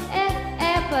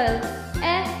 Apple.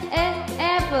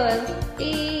 Apple.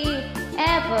 A,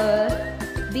 apple.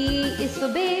 B is for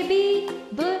baby.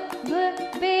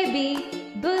 Baby.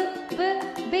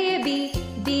 Baby.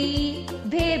 B,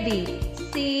 baby.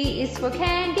 C is for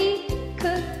candy.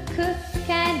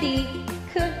 Candy.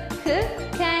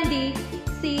 Candy.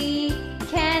 C,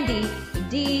 candy.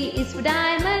 D is for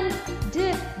diamond.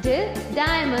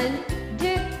 Diamond.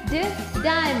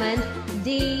 Diamond.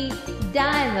 D,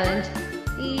 diamond.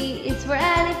 E is for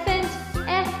elephant.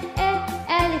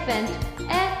 Elephant.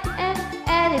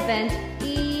 Elephant.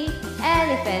 E,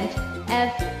 elephant.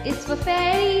 F is for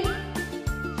fairy.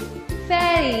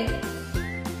 Fairy.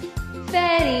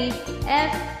 Fairy.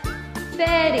 F,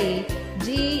 fairy.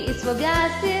 G is for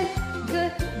glasses.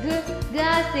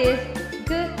 Glasses.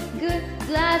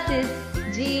 Glasses.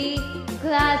 G,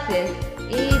 glasses.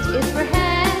 H is for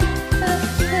hand.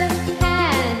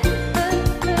 Hand.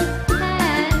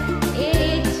 Hand.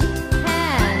 H,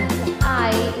 hand.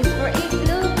 I is for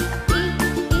igloo.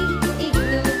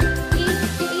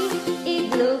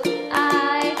 Igloo.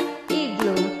 I,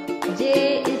 igloo.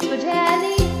 J is for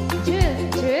jelly.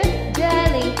 Jelly.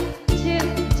 Jelly.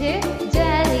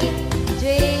 J,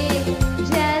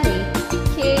 jelly.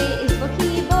 K is for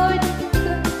keyboard.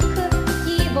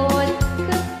 Keyboard.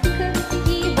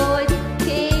 Keyboard.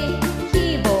 K,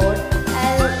 keyboard.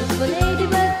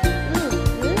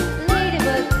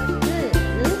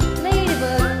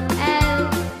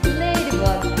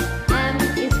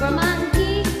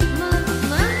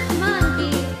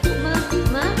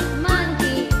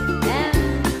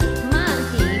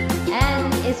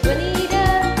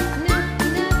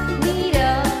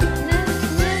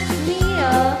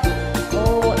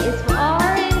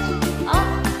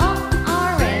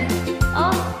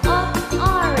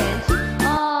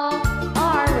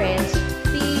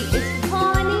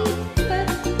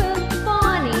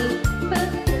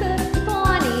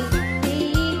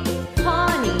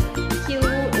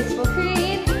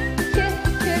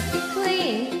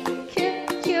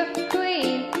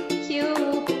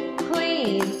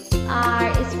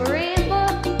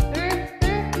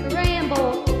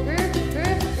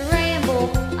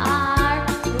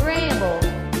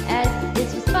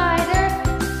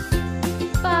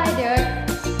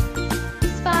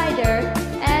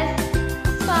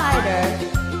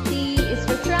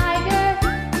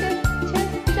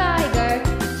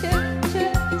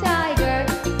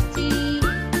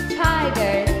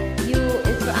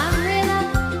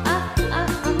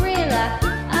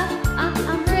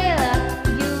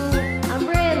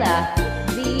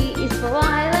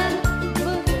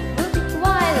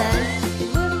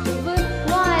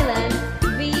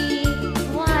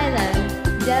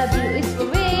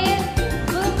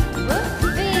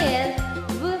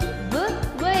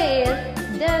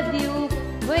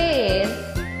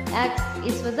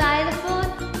 for xylophone,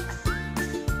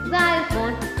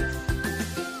 xylophone,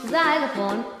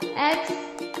 xylophone. X,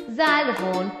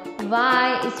 xylophone.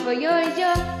 Y is for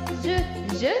yo-yo,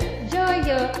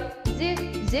 yo-yo. Z,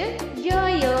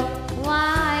 yo-yo.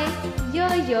 Y,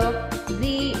 yo-yo. Z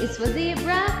is for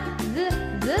zebra,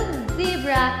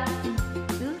 zebra.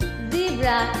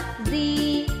 Zebra, Z,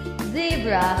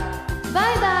 zebra.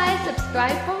 Bye bye.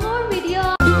 Subscribe for more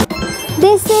videos.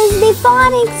 This is the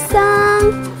Phonics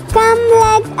song. Come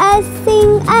let us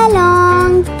sing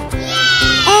along.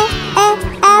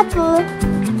 Apple.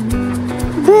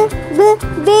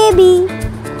 Baby.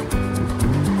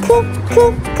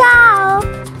 Cow.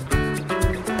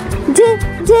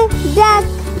 Duck.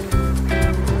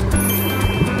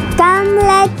 Come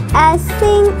let us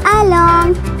sing along.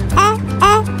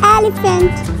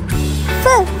 Elephant.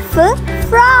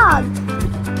 Frog.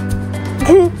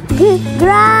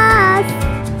 Grass.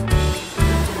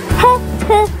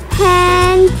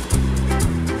 Hand.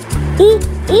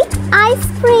 Eat ice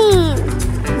cream.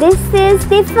 This is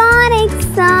the Phonics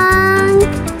song.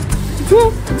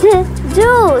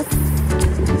 Juice.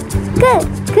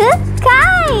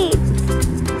 Kite.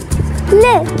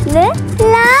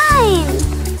 Line.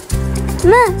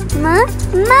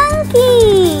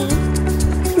 Monkey.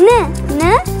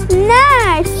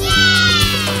 Nurse.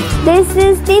 This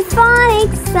is the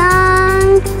Phonics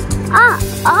song.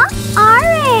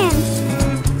 Orange.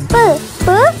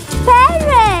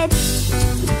 Parrot.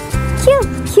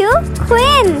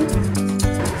 Queen.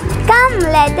 Come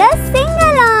let us sing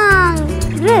along.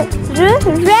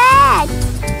 Rat.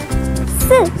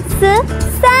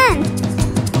 Sun.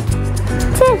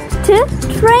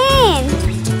 Train.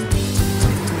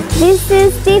 This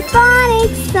is the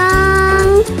Phonics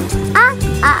song.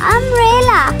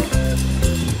 Umbrella.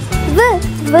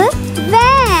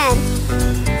 Van.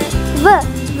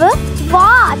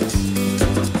 Watch.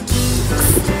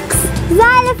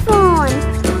 Xylophone.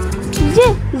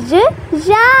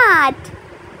 Yacht.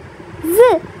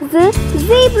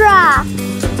 Zebra.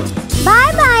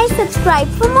 Bye bye. Subscribe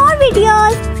for more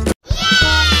videos.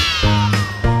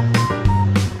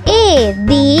 A,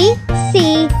 B,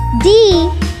 C, D.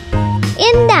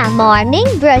 In the morning,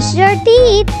 brush your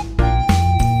teeth.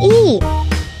 E,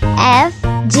 F,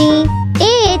 G,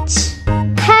 H.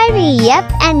 Hurry up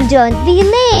and don't be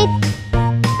late.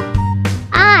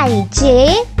 I,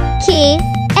 J, K,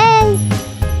 L.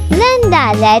 Learn the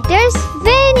letters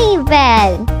very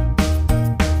well.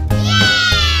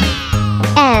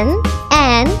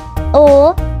 N,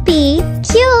 O, P,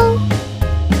 Q.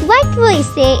 What we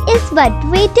say is what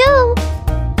we do.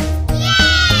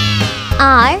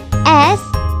 R, S,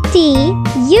 T,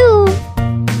 U.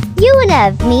 You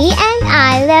love me and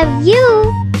I love you.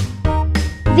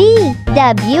 V,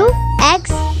 W,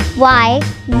 X, Y,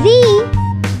 Z.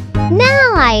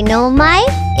 Now I know my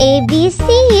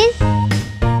ABCs.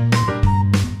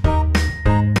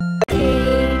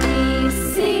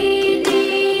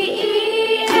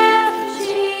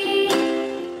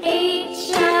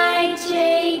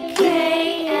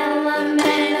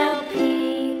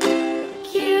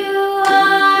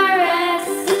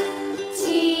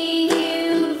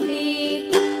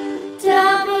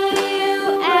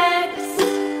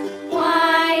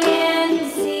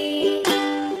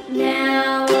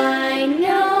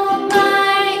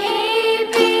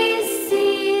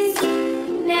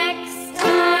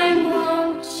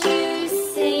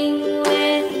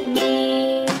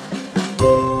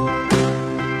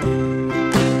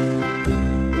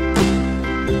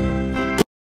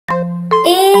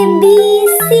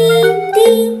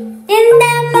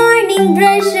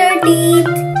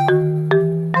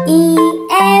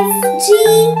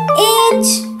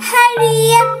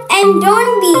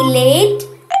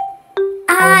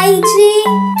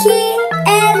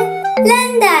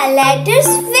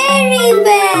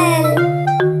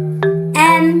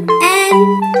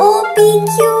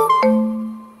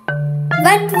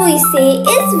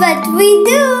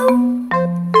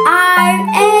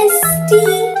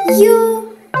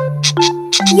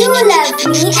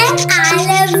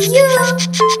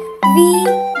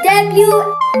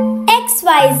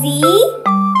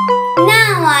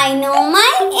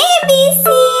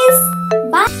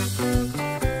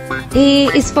 A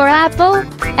is for apple,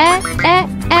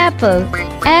 apple,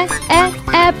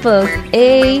 apple,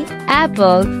 A,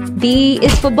 apple. B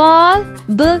is for ball,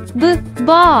 ball,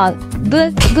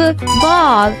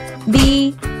 ball,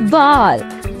 B, ball.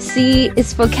 C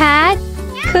is for cat,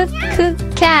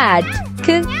 cat,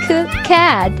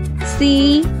 cat,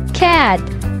 C, cat.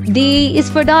 D is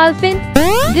for dolphin,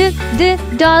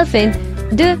 dolphin,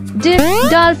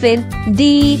 dolphin,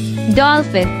 D,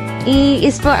 dolphin. E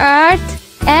is for earth,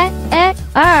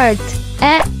 earth,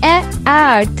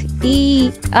 Earth.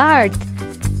 E, earth.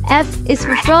 F is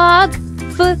for frog.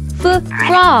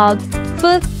 Frog.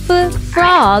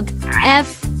 Frog.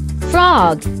 F,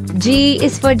 frog. G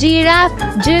is for giraffe.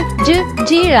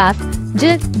 Giraffe.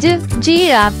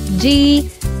 Giraffe. G,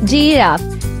 giraffe.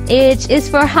 H is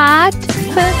for hat.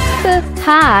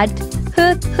 Hat.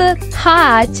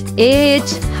 Hat.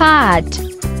 H, hat.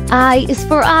 I is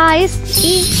for eyes.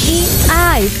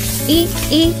 Eyes.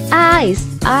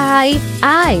 Eyes.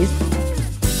 Eyes.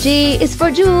 J is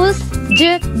for juice.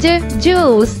 Juice.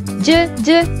 Juice.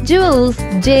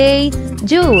 J,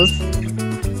 juice.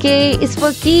 K is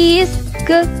for keys.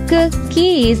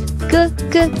 Keys.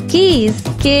 Keys.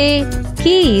 K,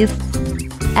 keys.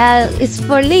 L is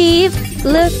for leaf.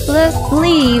 Leaf.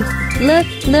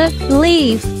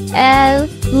 Leaf. L,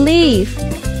 leaf.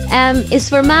 M is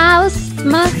for mouse.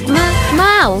 Mouse.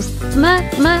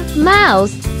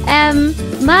 Mouse. M,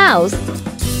 mouse.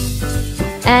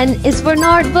 N is for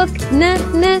notebook.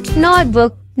 Notebook.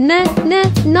 Notebook.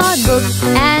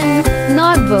 N,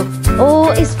 notebook.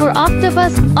 O is for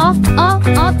octopus.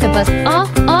 Octopus.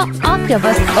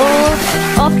 Octopus. O,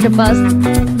 octopus.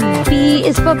 P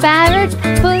is for parrot.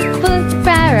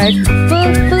 Parrot.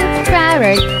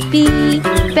 Parrot. P,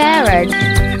 parrot.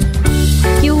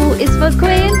 Q is for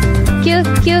queen. Queen.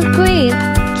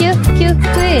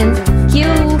 Queen. Q,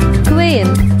 queen.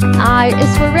 R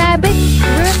is for rabbit.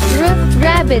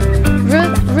 Rabbit.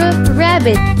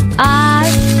 Rabbit. R,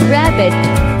 rabbit.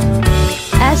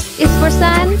 S is for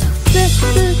sun.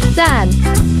 Sun.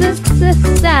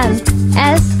 Sun.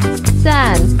 S,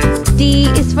 sun. D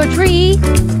is for tree.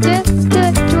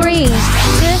 Tree.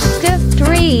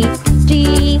 Tree. D,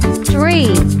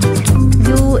 tree.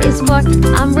 U is for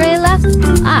umbrella.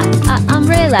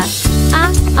 Umbrella.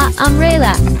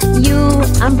 Umbrella. U,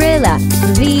 umbrella.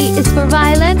 V is for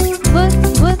violin.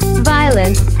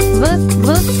 Violin.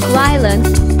 Violin.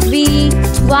 V,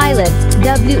 violin.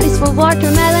 W is for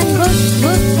watermelon.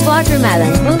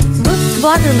 Watermelon.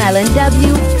 Watermelon.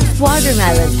 W,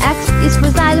 watermelon. X is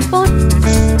for xylophone.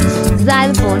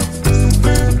 Xylophone.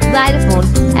 Xylophone.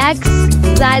 X,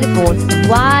 xylophone.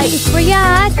 Y is for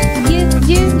yacht.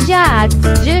 Yacht.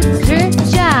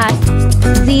 Yacht.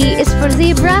 Z is for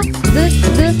zebra.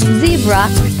 Zebra.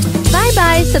 Bye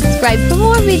bye. Subscribe for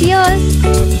more videos.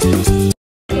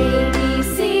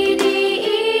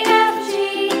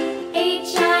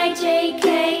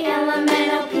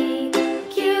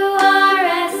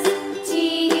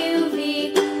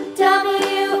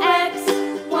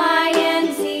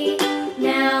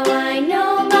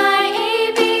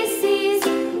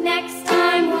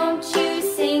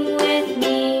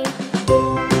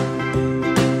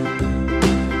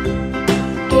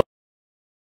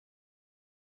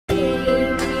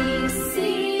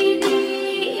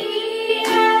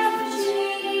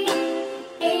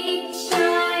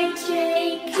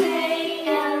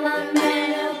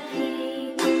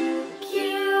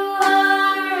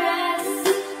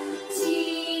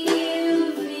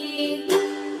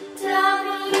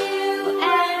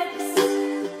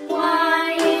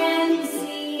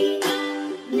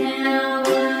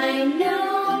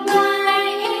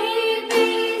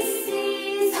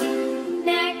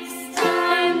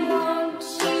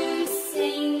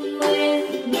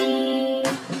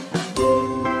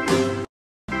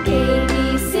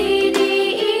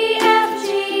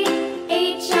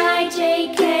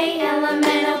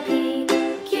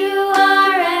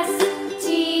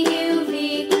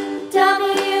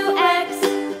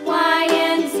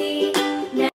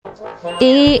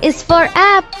 A is for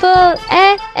apple.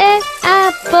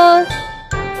 Apple.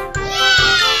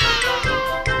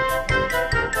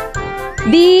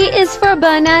 B is for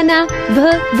banana.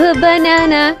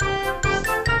 Banana.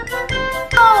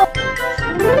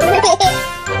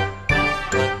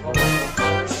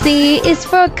 C is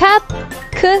for cup.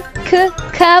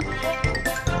 Cup.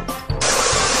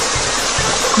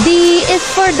 D is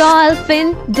for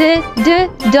dolphin.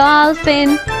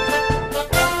 Dolphin.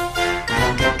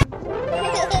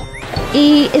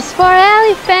 E is for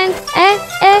elephant.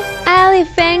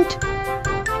 Elephant.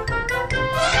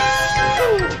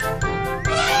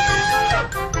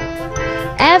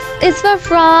 F is for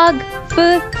frog.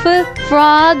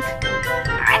 Frog.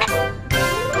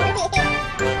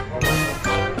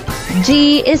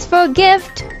 G is for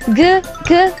gift.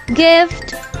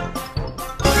 Gift.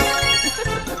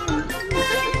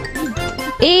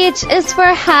 H is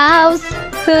for house.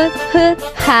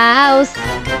 House.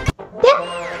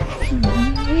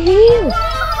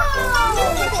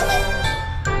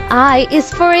 I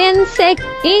is for insect.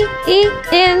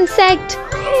 Insect.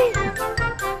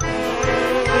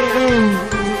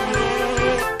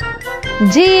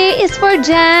 J is for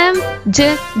jam.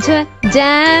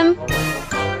 Jam.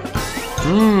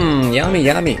 Yummy,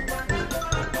 yummy.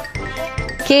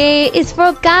 K is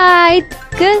for kite.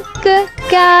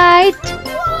 Kite.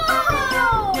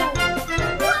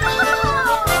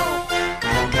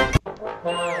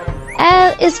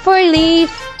 L is for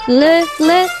leaf.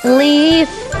 Leaf.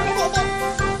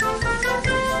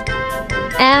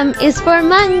 M is for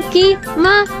monkey.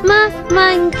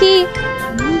 Monkey.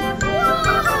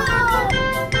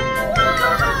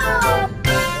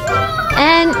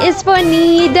 N is for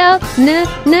needle.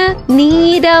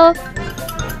 Needle.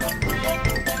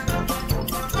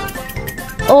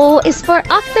 O is for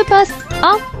octopus.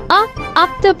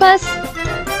 Octopus.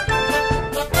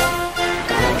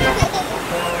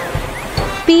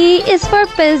 P is for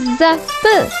pizza.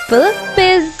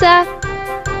 Pizza.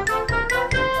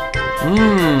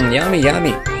 Yummy,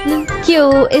 yummy.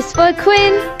 Q is for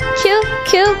queen.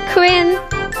 Queen.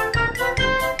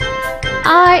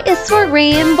 R is for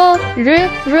rainbow.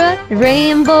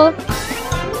 Rainbow.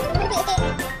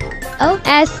 O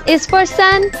S is for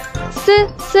sun.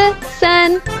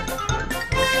 Sun.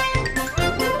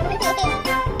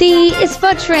 T is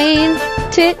for train.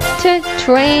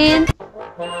 Train.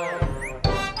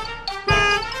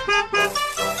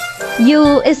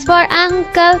 U is for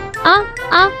uncle.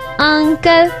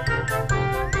 Uncle.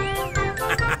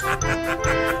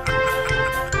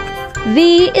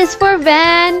 V is for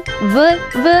van.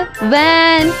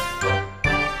 Van.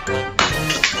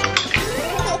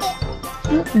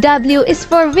 W is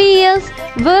for wheels.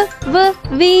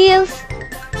 Wheels.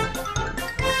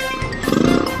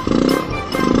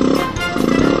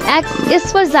 X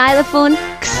is for xylophone.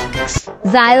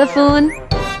 Xylophone.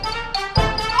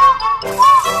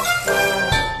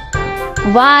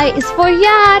 Y is for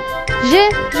yacht.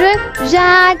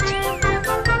 Yacht.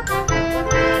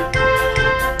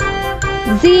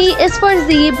 Z is for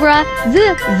zebra.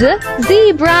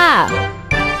 Zebra.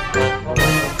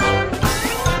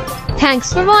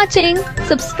 Thanks for watching.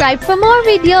 Subscribe for more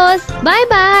videos. Bye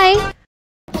bye.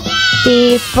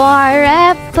 A for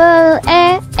apple.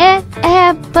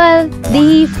 Apple.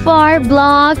 B for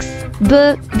blocks.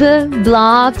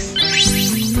 Blocks.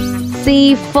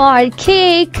 C for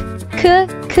cake.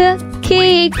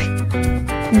 Cake.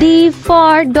 D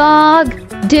for dog.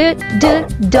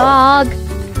 Dog.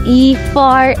 E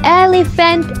for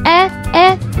elephant.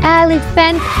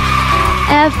 Elephant.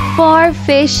 F for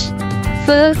fish.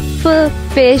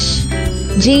 Fish.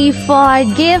 G for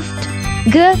gift.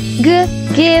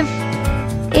 Gift.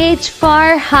 H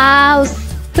for house.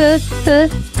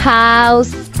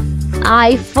 House.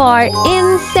 I for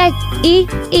insect.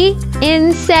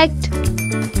 Insect.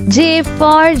 J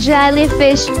for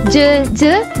jellyfish.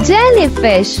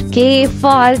 Jellyfish. K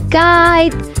for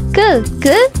kite.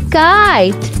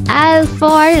 Kite. L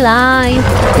for line.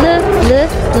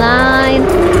 Line.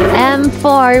 M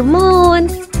for moon.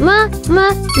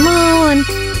 Moon.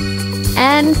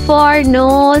 N for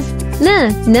nose.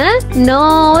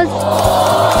 Nose.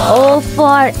 O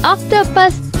for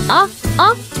octopus.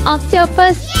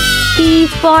 Octopus. P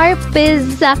for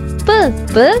pizza.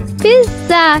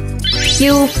 Pizza.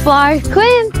 Q for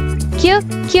queen.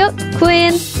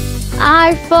 Queen.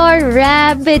 R for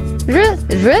rabbit.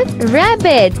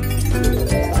 Rabbit.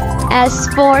 S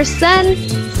for sun.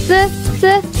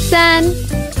 Sun.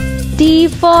 T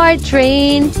for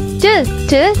train.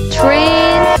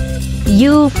 Train.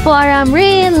 U for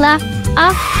umbrella.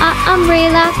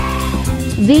 Umbrella.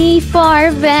 V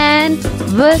for van.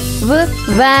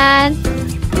 Van.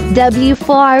 W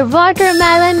for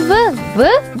watermelon.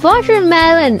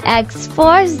 Watermelon. X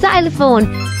for xylophone.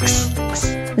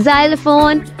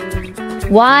 Xylophone.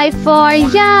 Y for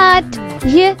yacht.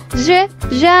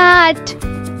 Yacht.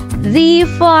 Z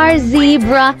for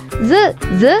zebra.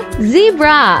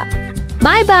 Zebra.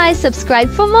 Bye bye. Subscribe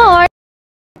for more.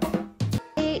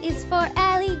 A is for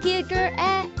alligator.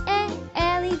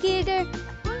 Alligator.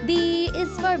 B is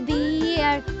for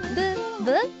beer.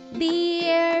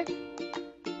 Beer.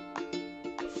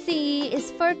 C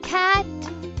is for cat.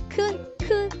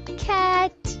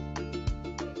 Cat.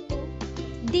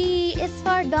 D is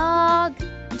for dog.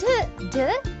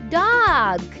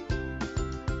 Dog.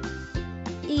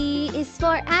 E is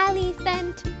for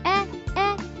elephant.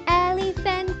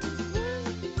 Elephant.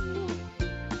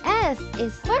 F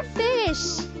is for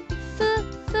fish.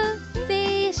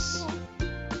 Fish.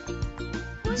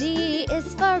 G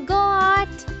is for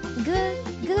goat.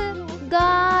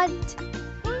 Goat.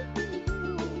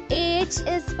 H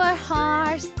is for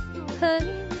horse.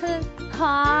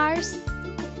 Horse.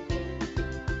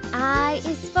 I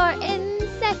is for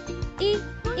insect.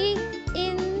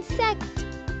 Insect.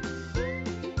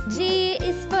 G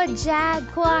is for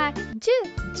jaguar.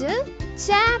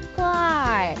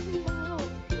 Jaguar.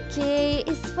 K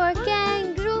is for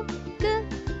kangaroo.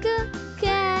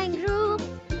 Kangaroo.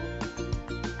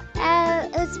 L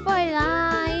is for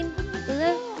lion.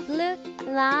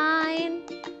 Lion.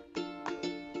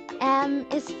 M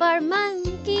is for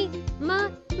monkey.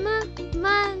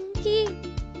 Monkey.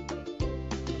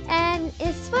 N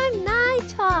is for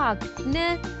nighthawk.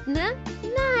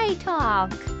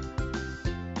 Nighthawk.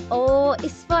 O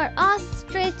is for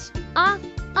ostrich.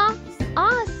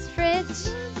 Ostrich.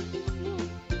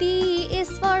 P is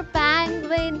for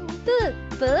penguin.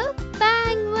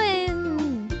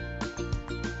 Penguin.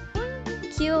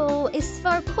 Q is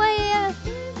for quail.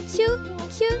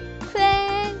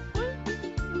 Quail.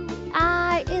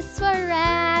 R is for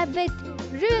rabbit.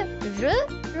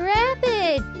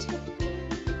 Rabbit.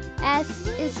 S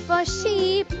is for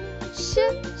sheep.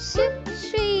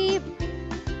 Sheep.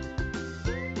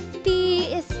 T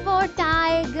is for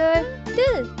tiger.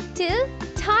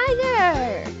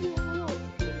 Tiger.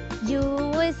 U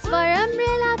is for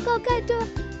umbrella cockatoo.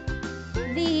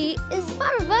 V is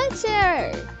for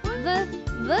vulture.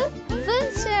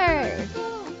 Vulture.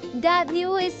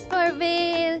 W is for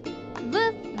whale.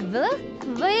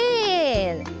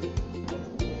 Whale.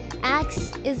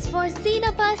 X is for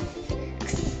xenobus.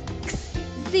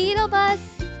 Xenobus.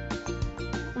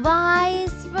 Y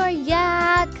is for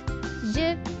yak.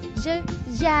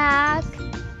 Yak.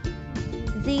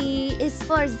 Z is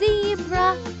for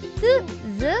zebra.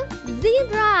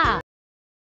 Zebra.